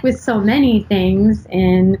 like with so many things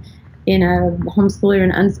in a homeschooling or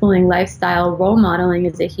an unschooling lifestyle, role modeling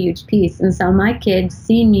is a huge piece. And so my kids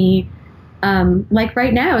see me, like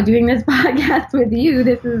right now, doing this podcast with you.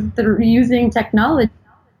 This is using technology.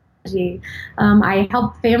 I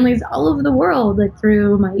help families all over the world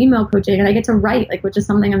through my email coaching, and I get to write, which is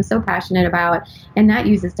something I'm so passionate about, and that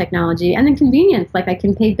uses technology. And then convenience, I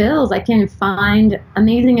can pay bills, I can find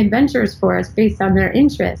amazing adventures for us based on their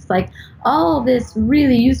interests, all this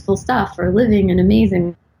really useful stuff for living an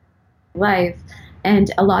amazing life.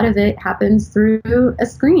 And a lot of it happens through a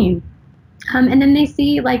screen. And then they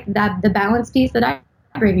see the balance piece that I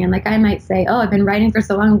bring in. I might say, oh, I've been writing for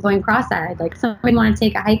so long, I'm going cross-eyed. Somebody want to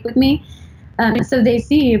take a hike with me? So they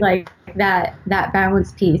see like that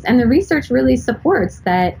balance piece, and the research really supports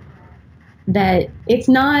that it's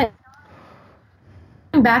not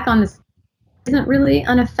back on this isn't really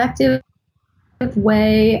an effective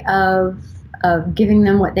way of giving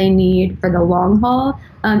them what they need for the long haul.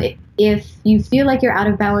 If you feel like you're out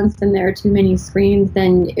of balance and there are too many screens,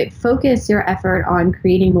 then focus your effort on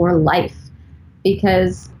creating more life,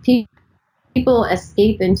 because people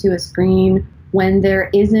escape into a screen when there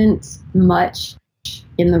isn't much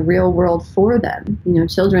in the real world for them. You know,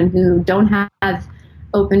 children who don't have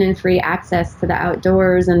open and free access to the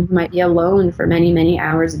outdoors and who might be alone for many, many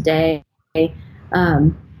hours a day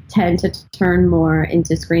tend to turn more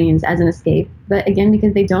into screens as an escape. But again,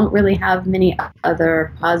 because they don't really have many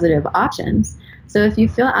other positive options. So if you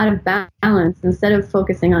feel out of balance, instead of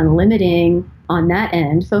focusing on limiting on that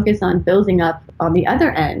end, focus on building up on the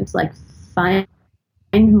other end. Like find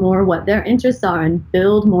more what their interests are and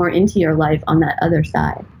build more into your life on that other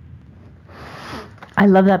side. I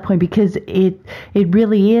love that point, because it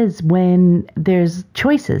really is when there's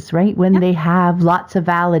choices, right? When they have lots of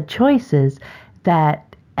valid choices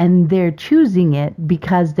and they're choosing it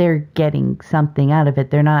because they're getting something out of it.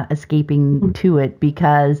 They're not escaping to it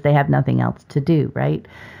because they have nothing else to do, right?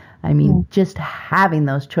 I mean, just having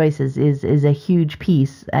those choices is a huge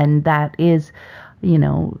piece, and that is, you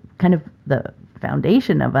know, kind of the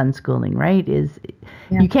foundation of unschooling, right? Is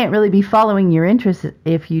you can't really be following your interests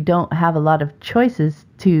if you don't have a lot of choices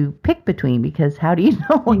to pick between, because how do you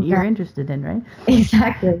know what you're interested in, right?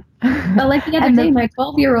 Exactly. But like the other day, my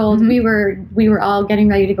 12-year-old, we were all getting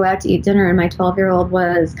ready to go out to eat dinner, and my 12-year-old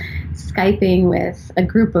was Skyping with a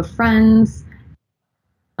group of friends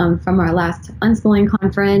from our last unschooling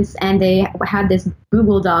conference, and they had this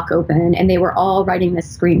Google Doc open, and they were all writing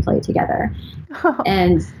this screenplay together.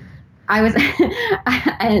 And I was,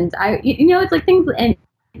 and I, you know, it's like things,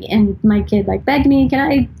 and my kid like begged me, can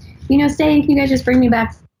I, you know, stay? Can you guys just bring me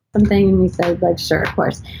back something? And we said like, sure, of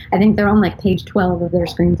course. I think they're on like page 12 of their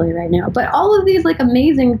screenplay right now. But all of these like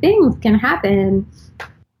amazing things can happen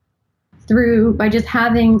by just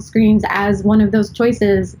having screens as one of those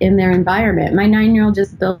choices in their environment. My 9-year-old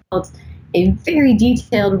just built a very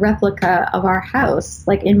detailed replica of our house,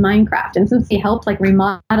 like in Minecraft. And since he helped like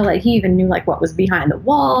remodel it, he even knew like what was behind the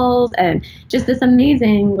walls, and just this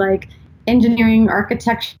amazing like engineering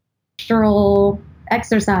architectural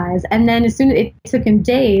exercise. And then it took him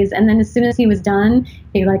days. And then as soon as he was done,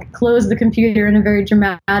 he like closed the computer in a very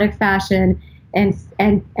dramatic fashion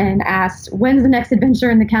and asked, when's the next adventure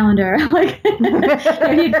in the calendar? Like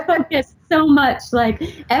he focused so much like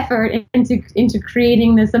effort into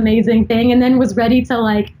creating this amazing thing, and then was ready to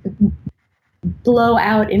like blow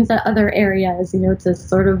out into other areas, you know, to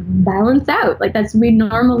sort of balance out. Like we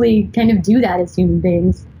normally kind of do that as human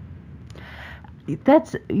beings.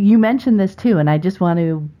 You mentioned this too, and I just want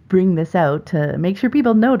to bring this out to make sure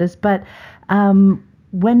people notice. But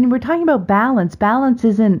when we're talking about balance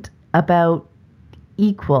isn't about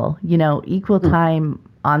equal time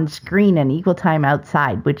on screen and equal time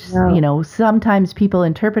outside, which, you know, sometimes people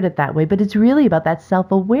interpret it that way, but it's really about that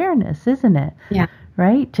self-awareness, isn't it? Yeah.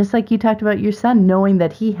 Right? Just like you talked about your son, knowing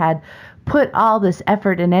that he had put all this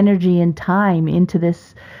effort and energy and time into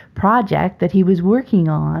this project that he was working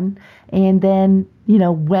on. And then, you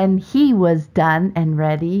know, when he was done and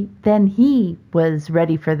ready, then he was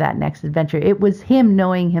ready for that next adventure. It was him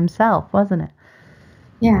knowing himself, wasn't it?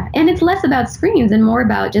 Yeah, and it's less about screens and more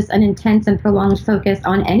about just an intense and prolonged focus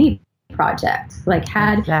on any project. Like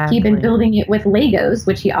had he been building it with Legos,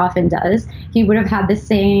 which he often does, he would have had the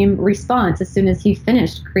same response as soon as he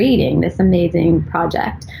finished creating this amazing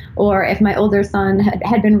project. Or if my older son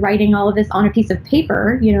had been writing all of this on a piece of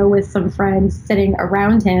paper, you know, with some friends sitting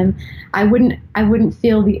around him, I wouldn't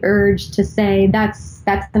feel the urge to say that's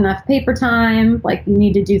enough paper time, like you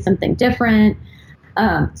need to do something different.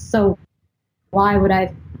 So why would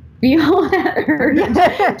I feel that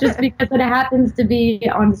urge just because it happens to be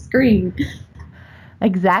on the screen?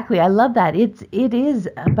 Exactly. I love that. It is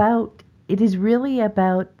really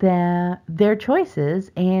about their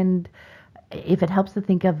choices, and if it helps to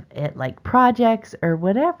think of it like projects or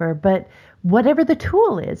whatever, but whatever the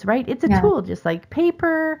tool is, right? It's a tool, just like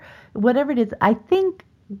paper, whatever it is. I think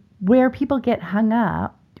where people get hung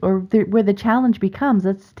up, or where the challenge becomes,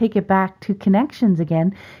 let's take it back to connections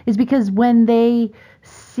again, is because when they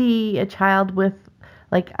see a child with,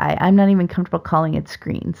 like, I'm not even comfortable calling it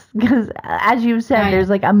screens, because as you've said, there's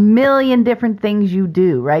like a million different things you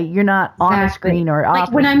do, right? You're not on a screen or off.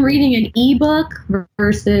 Like when I'm reading an ebook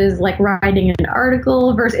versus like writing an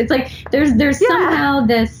article versus, it's like there's somehow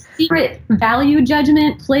this secret value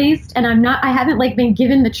judgment placed, and I haven't like been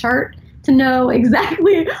given the chart to know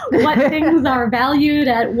exactly what things are valued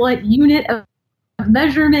at what unit of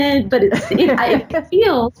measurement, but it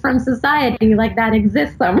feels from society like that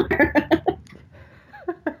exists somewhere.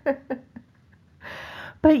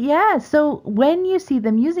 But yeah, so when you see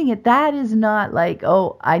them using it, that is not like,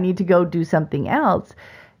 oh, I need to go do something else.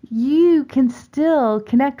 You can still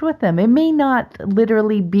connect with them. It may not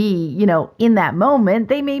literally be, in that moment.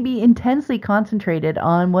 They may be intensely concentrated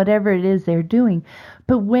on whatever it is they're doing.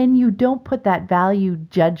 But when you don't put that value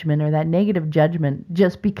judgment or that negative judgment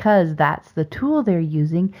just because that's the tool they're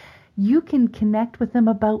using, you can connect with them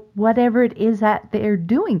about whatever it is that they're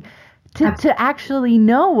doing. To actually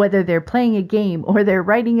know whether they're playing a game or they're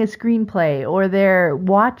writing a screenplay or they're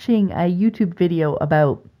watching a YouTube video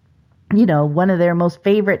about, one of their most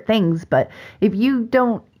favorite things. But if you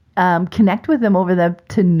don't connect with them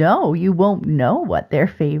you won't know what their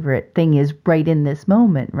favorite thing is right in this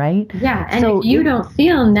moment, right? Yeah, and so if you don't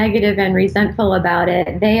feel negative and resentful about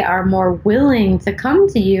it, they are more willing to come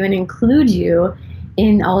to you and include you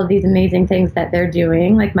in all of these amazing things that they're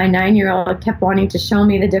doing. Like my 9-year-old kept wanting to show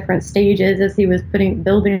me the different stages as he was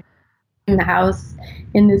building the house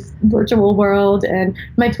in this virtual world, and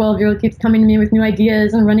my 12-year-old keeps coming to me with new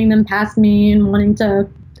ideas and running them past me and wanting to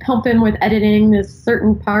help him with editing this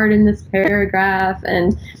certain part in this paragraph.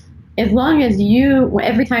 And as long as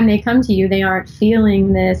every time they come to you, they aren't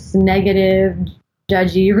feeling this negative,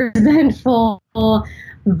 judgy, resentful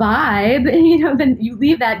vibe, then you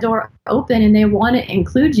leave that door open and they want to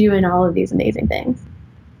include you in all of these amazing things.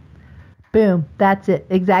 Boom. That's it.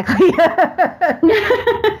 Exactly.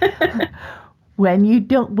 When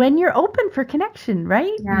you're open for connection,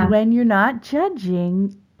 right? Yeah. When you're not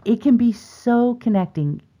judging, it can be so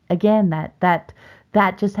connecting. Again, that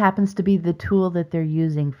just happens to be the tool that they're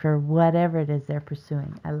using for whatever it is they're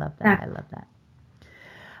pursuing. I love that. Yeah. I love that.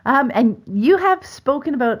 And you have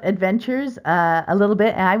spoken about adventures a little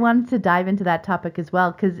bit, and I wanted to dive into that topic as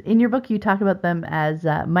well, because in your book you talk about them as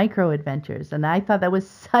micro adventures, and I thought that was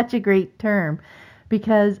such a great term,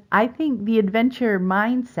 because I think the adventure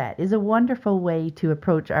mindset is a wonderful way to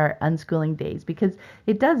approach our unschooling days, because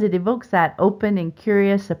it evokes that open and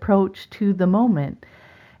curious approach to the moment.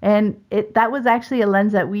 And that was actually a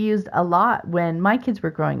lens that we used a lot when my kids were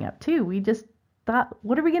growing up too. We just thought,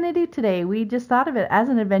 what are we going to do today? We just thought of it as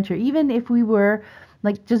an adventure, even if we were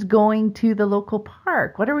like just going to the local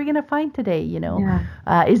park. What are we going to find today? Yeah.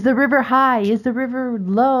 Is the river high? Is the river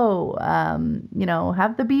low?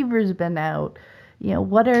 Have the beavers been out?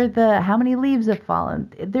 How many leaves have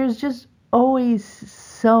fallen? There's just always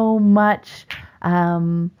so much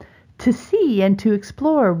to see and to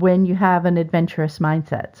explore when you have an adventurous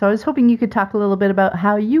mindset. So I was hoping you could talk a little bit about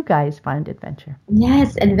how you guys find adventure.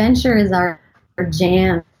 Yes, adventure is our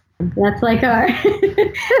jam. That's like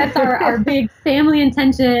our big family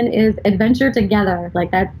intention is adventure together. Like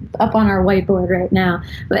that's up on our whiteboard right now.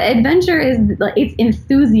 But adventure it's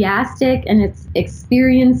enthusiastic and it's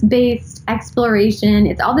experience-based exploration.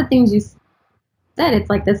 It's all the things you said. It's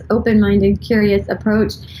like this open-minded, curious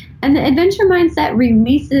approach. And the adventure mindset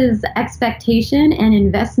releases expectation and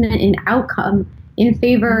investment in outcome in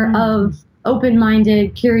favor of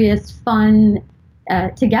open-minded, curious, fun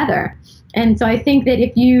together. And so I think that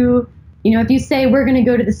if you say we're going to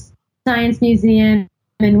go to the Science Museum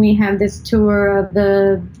and we have this tour of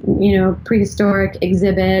the, prehistoric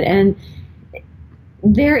exhibit, and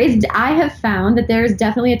I have found that there is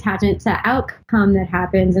definitely attachment to outcome that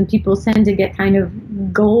happens, and people tend to get kind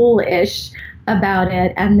of goal-ish about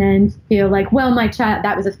it and then feel like, well, my child,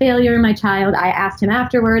 that was a failure. My child, I asked him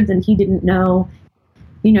afterwards and he didn't know,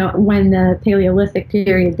 when the Paleolithic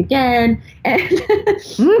period began. And,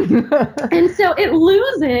 and so it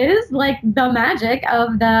loses like the magic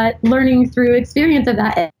of that learning through experience of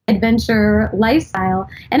that adventure lifestyle.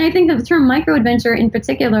 And I think the term micro-adventure in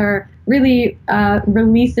particular really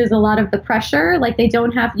releases a lot of the pressure. Like you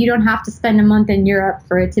don't have to spend a month in Europe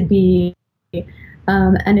for it to be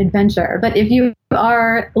an adventure. But if you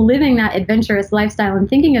are living that adventurous lifestyle and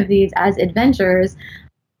thinking of these as adventures,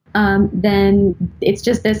 then it's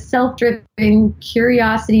just this self-driven,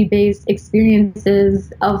 curiosity-based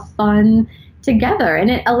experiences of fun together,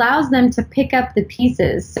 and it allows them to pick up the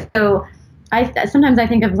pieces. So sometimes I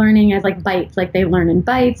think of learning as like bites, like they learn in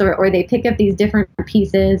bites, or they pick up these different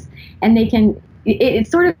pieces, and it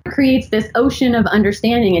sort of creates this ocean of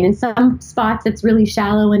understanding. And in some spots it's really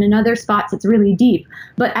shallow, and in other spots it's really deep.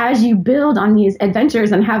 But as you build on these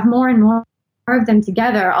adventures and have more and more of them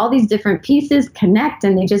together, all these different pieces connect,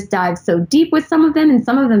 and they just dive so deep with some of them, and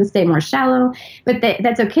some of them stay more shallow. But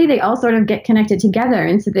that's okay. They all sort of get connected together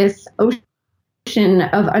into this ocean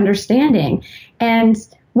of understanding. And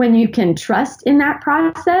when you can trust in that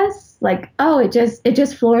process, like, oh, it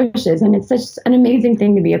just flourishes, and it's such an amazing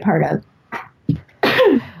thing to be a part of.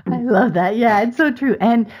 I love that. Yeah, it's so true.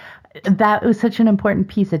 And that was such an important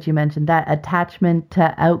piece that you mentioned, that attachment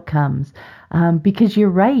to outcomes. Because you're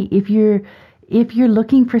right. If you're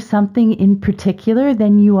looking for something in particular,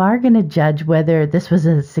 then you are going to judge whether this was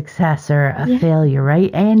a success or a failure, right?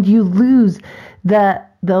 And you lose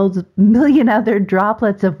those million other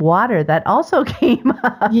droplets of water that also came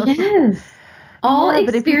up. Yes. All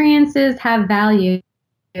experiences have value.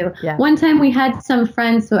 Yeah. One time we had some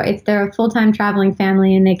friends they're a full-time traveling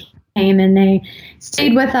family, and they came and they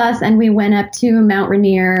stayed with us, and we went up to Mount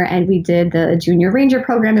Rainier and we did the Junior Ranger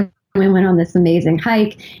program, and we went on this amazing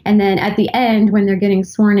hike. And then at the end, when they're getting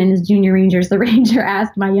sworn in as Junior Rangers, the ranger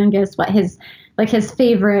asked my youngest what his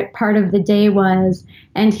favorite part of the day was,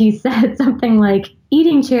 and he said something like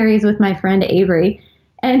eating cherries with my friend Avery.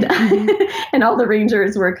 And and all the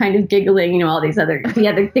Rangers were kind of giggling, all these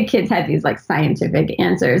the kids had these like scientific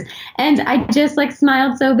answers. And I just like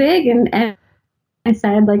smiled so big and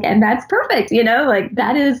said like, and that's perfect, like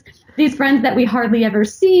that is these friends that we hardly ever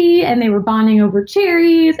see, and they were bonding over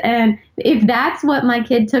cherries. And if that's what my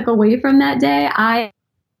kid took away from that day, I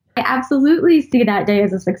absolutely see that day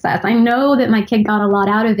as a success. I know that my kid got a lot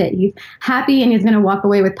out of it. He's happy and he's going to walk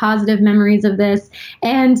away with positive memories of this.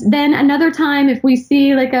 And then another time, if we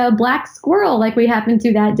see like a black squirrel like we happened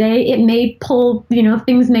to that day, it may pull,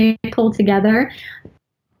 things may pull together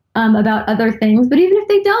about other things. But even if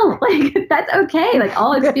they don't, like that's okay. Like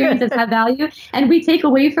all experiences have value, and we take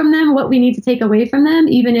away from them what we need to take away from them,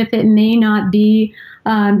 even if it may not be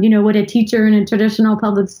what a teacher in a traditional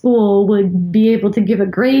public school would be able to give a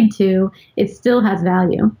grade to. It still has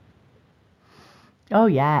value. Oh,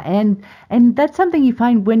 yeah. And that's something you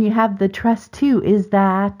find when you have the trust, too, is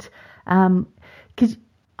that because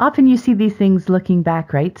often you see these things looking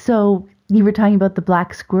back, right? So you were talking about the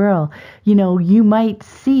black squirrel. You might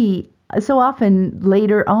see so often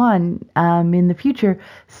later on in the future,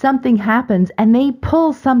 something happens and they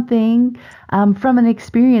pull something from an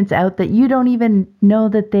experience out that you don't even know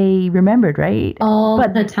that they remembered, right? All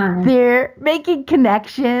the time. They're making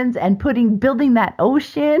connections and building that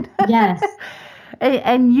ocean. Yes.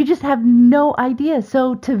 And you just have no idea.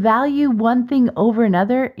 So to value one thing over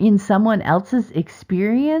another in someone else's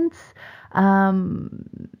experience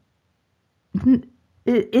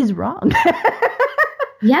is wrong.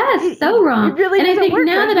 Yes, so wrong. It really and I think work,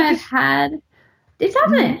 now right? that I've had, it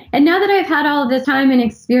doesn't. And now that I've had all of this time and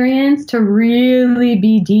experience to really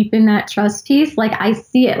be deep in that trust piece, like I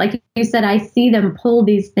see it, like you said, I see them pull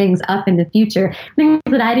these things up in the future. Things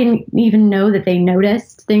that I didn't even know that they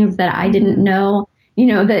noticed, things that I didn't know,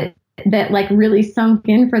 that like really sunk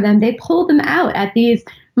in for them. They pull them out at these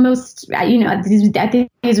at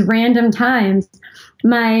these random times.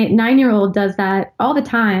 My 9-year-old does that all the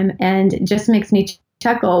time, and it just makes me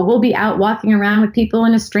chuckle. We'll be out walking around with people,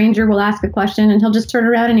 and a stranger will ask a question, and he'll just turn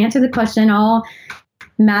around and answer the question, all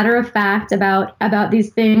matter of fact about these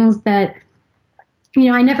things that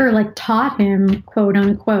I never like taught him, quote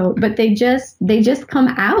unquote, but they just come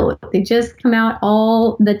out. They just come out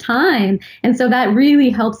all the time. And so that really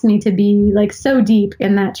helps me to be like so deep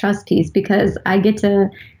in that trust piece, because I get to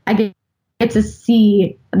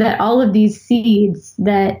see that all of these seeds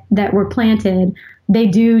that were planted, they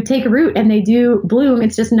do take root and they do bloom.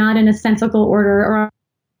 It's just not in a sensical order or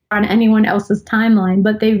on anyone else's timeline,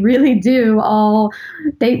 but they really do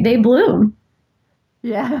they bloom.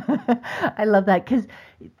 Yeah, I love that, because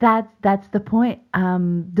that's the point.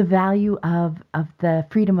 The value of the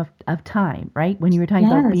freedom of time, right? When you were talking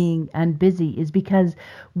about being busy, is because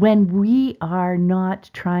when we are not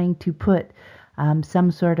trying to put some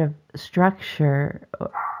sort of structure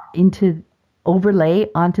into overlay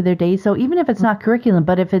onto their day. So even if it's not curriculum,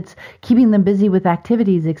 but if it's keeping them busy with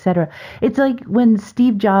activities, etc. It's like when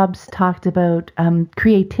Steve Jobs talked about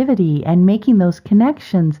creativity and making those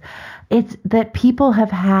connections. It's that people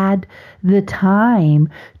have had the time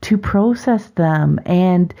to process them,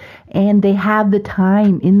 and they have the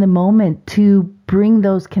time in the moment to bring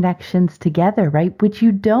those connections together, right? Which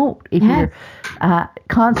you don't if you're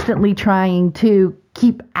constantly trying to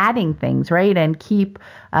keep adding things, right? And keep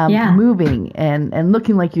moving and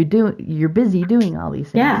looking like you're busy doing all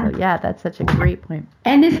these things. Yeah. So that's such a great point.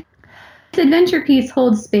 And this adventure piece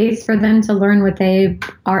holds space for them to learn what they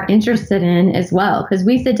are interested in as well. Because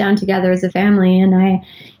we sit down together as a family and I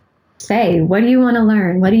say, what do you want to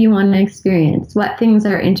learn? What do you want to experience? What things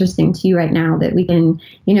are interesting to you right now that we can,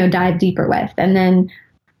 dive deeper with? And then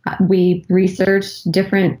we research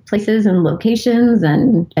different places and locations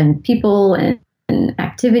and people and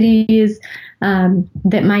activities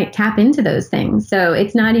that might tap into those things. So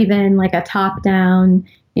it's not even like a top down,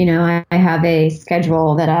 I have a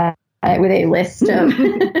schedule that I with a list of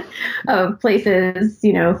of places,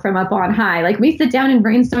 from up on high. Like we sit down and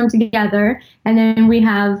brainstorm together, and then we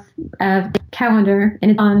have a calendar,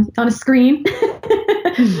 and it's on a screen.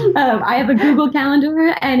 I have a Google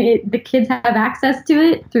Calendar, and the kids have access to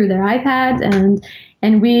it through their iPads,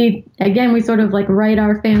 and we sort of like write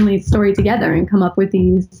our family story together and come up with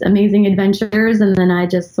these amazing adventures, and then I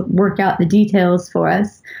just work out the details for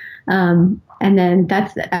us. And then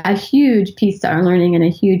that's a huge piece to our learning and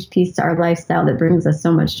a huge piece to our lifestyle that brings us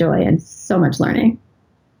so much joy and so much learning.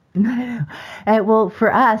 Well,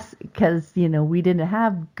 for us, because, we didn't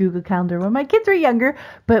have Google Calendar when my kids were younger,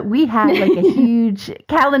 but we had like a huge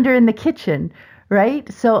calendar in the kitchen,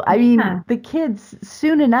 right? So, I mean, the kids,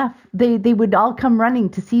 soon enough, they would all come running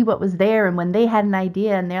to see what was there. And when they had an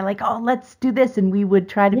idea and they're like, oh, let's do this. And we would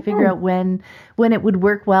try to figure out when it would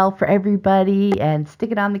work well for everybody and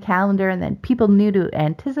stick it on the calendar. And then people knew to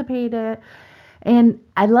anticipate it. And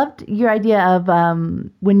I loved your idea of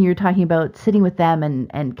when you're talking about sitting with them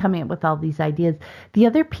and coming up with all these ideas. The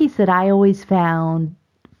other piece that I always found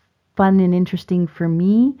fun and interesting for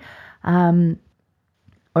me,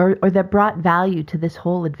 or that brought value to this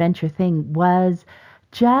whole adventure thing, was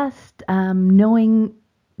just knowing,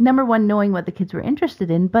 number one, knowing what the kids were interested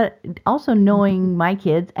in, but also knowing my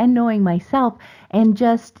kids and knowing myself, and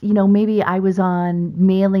just, maybe I was on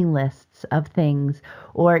mailing lists of things,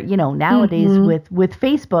 or, nowadays with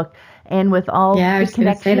Facebook and with all the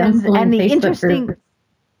connections and the Facebook interesting group.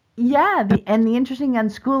 And the interesting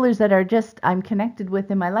unschoolers that are I'm connected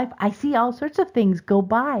with in my life, I see all sorts of things go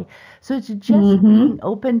by. So it's just being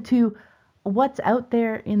open to what's out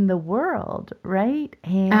there in the world, right?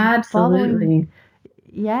 And absolutely.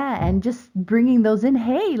 And just bringing those in.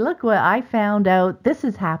 Hey, look what I found out. This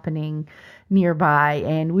is happening nearby,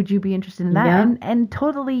 and would you be interested in that? Yeah. And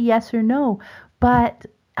totally yes or no. But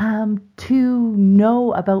to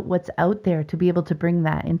know about what's out there, to be able to bring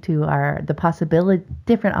that into the possibility,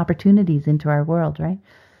 different opportunities into our world, right?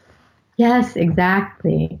 Yes,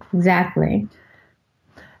 exactly.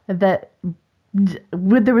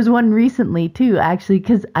 There was one recently too, actually,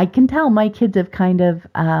 because I can tell my kids have kind of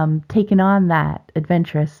taken on that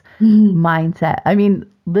adventurous mindset. I mean,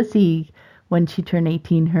 Lissy, when she turned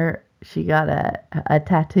 18, she got a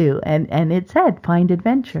tattoo, and it said "Find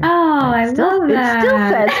Adventure." Oh, I love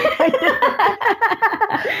that. It still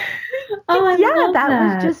says. Love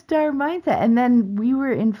that was just our mindset. And then we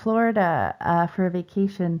were in Florida for a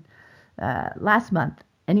vacation last month.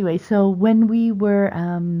 Anyway, so when we were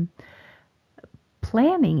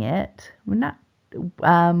planning it,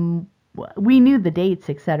 we knew the dates,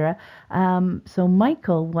 etc. So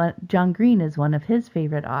Michael, John Green is one of his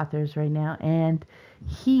favorite authors right now, and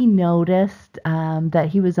he noticed that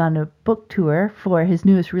he was on a book tour for his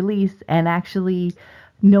newest release, and actually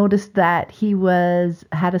noticed that he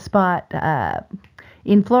had a spot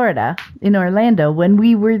in Florida, in Orlando, when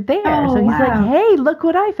we were there. Oh, so he's like, hey, look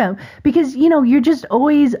what I found. Because, you're just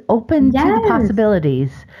always open to the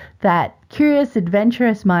possibilities, that curious,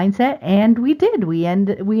 adventurous mindset. And we did. We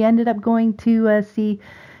ended up going to see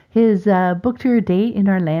his book tour date in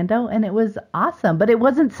Orlando, and it was awesome. But it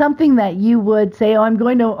wasn't something that you would say, oh, I'm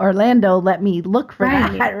going to Orlando, let me look for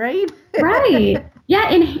that, right? Right. Yeah,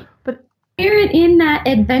 and inherent in that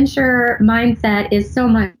adventure mindset is so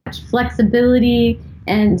much flexibility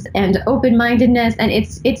and open-mindedness, and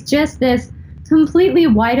it's just this completely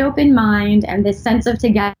wide open mind and this sense of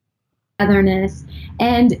togetherness,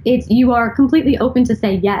 and you are completely open to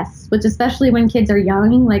say yes, which, especially when kids are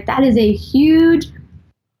young, like, that is a huge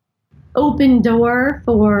open door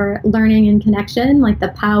for learning and connection, like the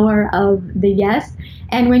power of the yes.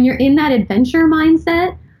 And when you're in that adventure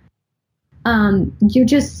mindset, you're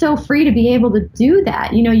just so free to be able to do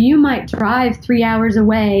that. You might drive 3 hours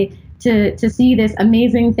away to see this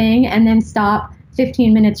amazing thing, and then stop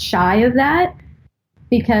 15 minutes shy of that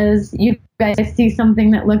because you guys see something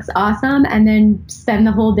that looks awesome, and then spend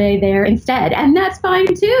the whole day there instead. And that's fine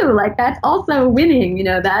too. Like, that's also winning.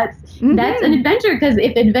 That's an adventure, because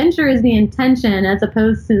if adventure is the intention as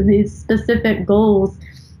opposed to these specific goals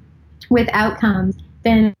with outcomes,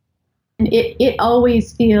 then it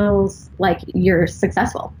always feels like you're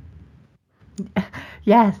successful.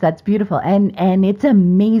 Yes, that's beautiful. And it's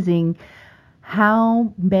amazing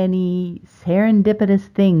how many serendipitous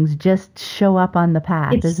things just show up on the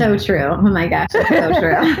path. It's so true. Oh my gosh, it's so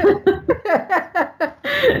true.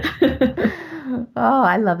 Oh,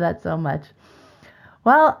 I love that so much.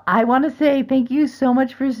 Well, I want to say thank you so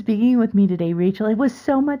much for speaking with me today, Rachel. It was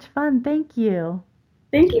so much fun. Thank you.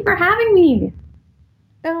 Thank you for having me.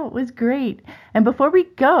 Oh, it was great. And before we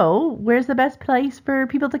go, where's the best place for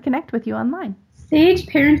people to connect with you online?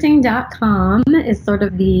 SageParenting.com is sort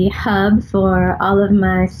of the hub for all of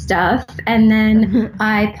my stuff. And then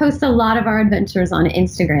I post a lot of our adventures on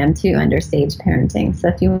Instagram too under Sage Parenting. So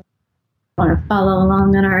if you want to follow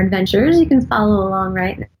along on our adventures, you can follow along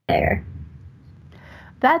right there.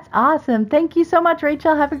 That's awesome. Thank you so much,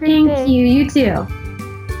 Rachel. Have a great day. Thank you. You too.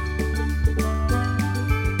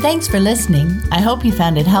 Thanks for listening. I hope you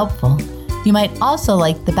found it helpful. You might also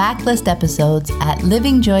like the backlist episodes at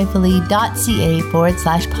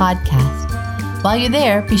livingjoyfully.ca/podcast. While you're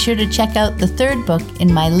there, be sure to check out the third book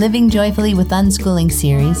in my Living Joyfully with Unschooling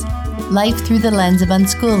series, Life Through the Lens of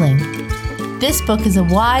Unschooling. This book is a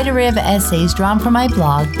wide array of essays drawn from my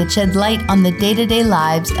blog that shed light on the day-to-day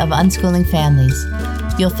lives of unschooling families.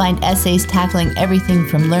 You'll find essays tackling everything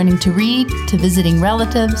from learning to read to visiting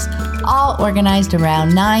relatives, all organized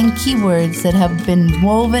around 9 keywords that have been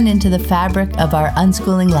woven into the fabric of our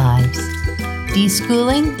unschooling lives.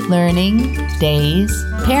 Deschooling, learning, days,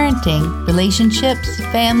 parenting, relationships,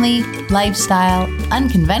 family, lifestyle,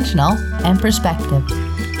 unconventional, and perspective.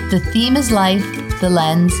 The theme is life, the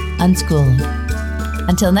lens, unschooling.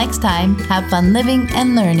 Until next time, have fun living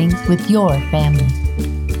and learning with your family.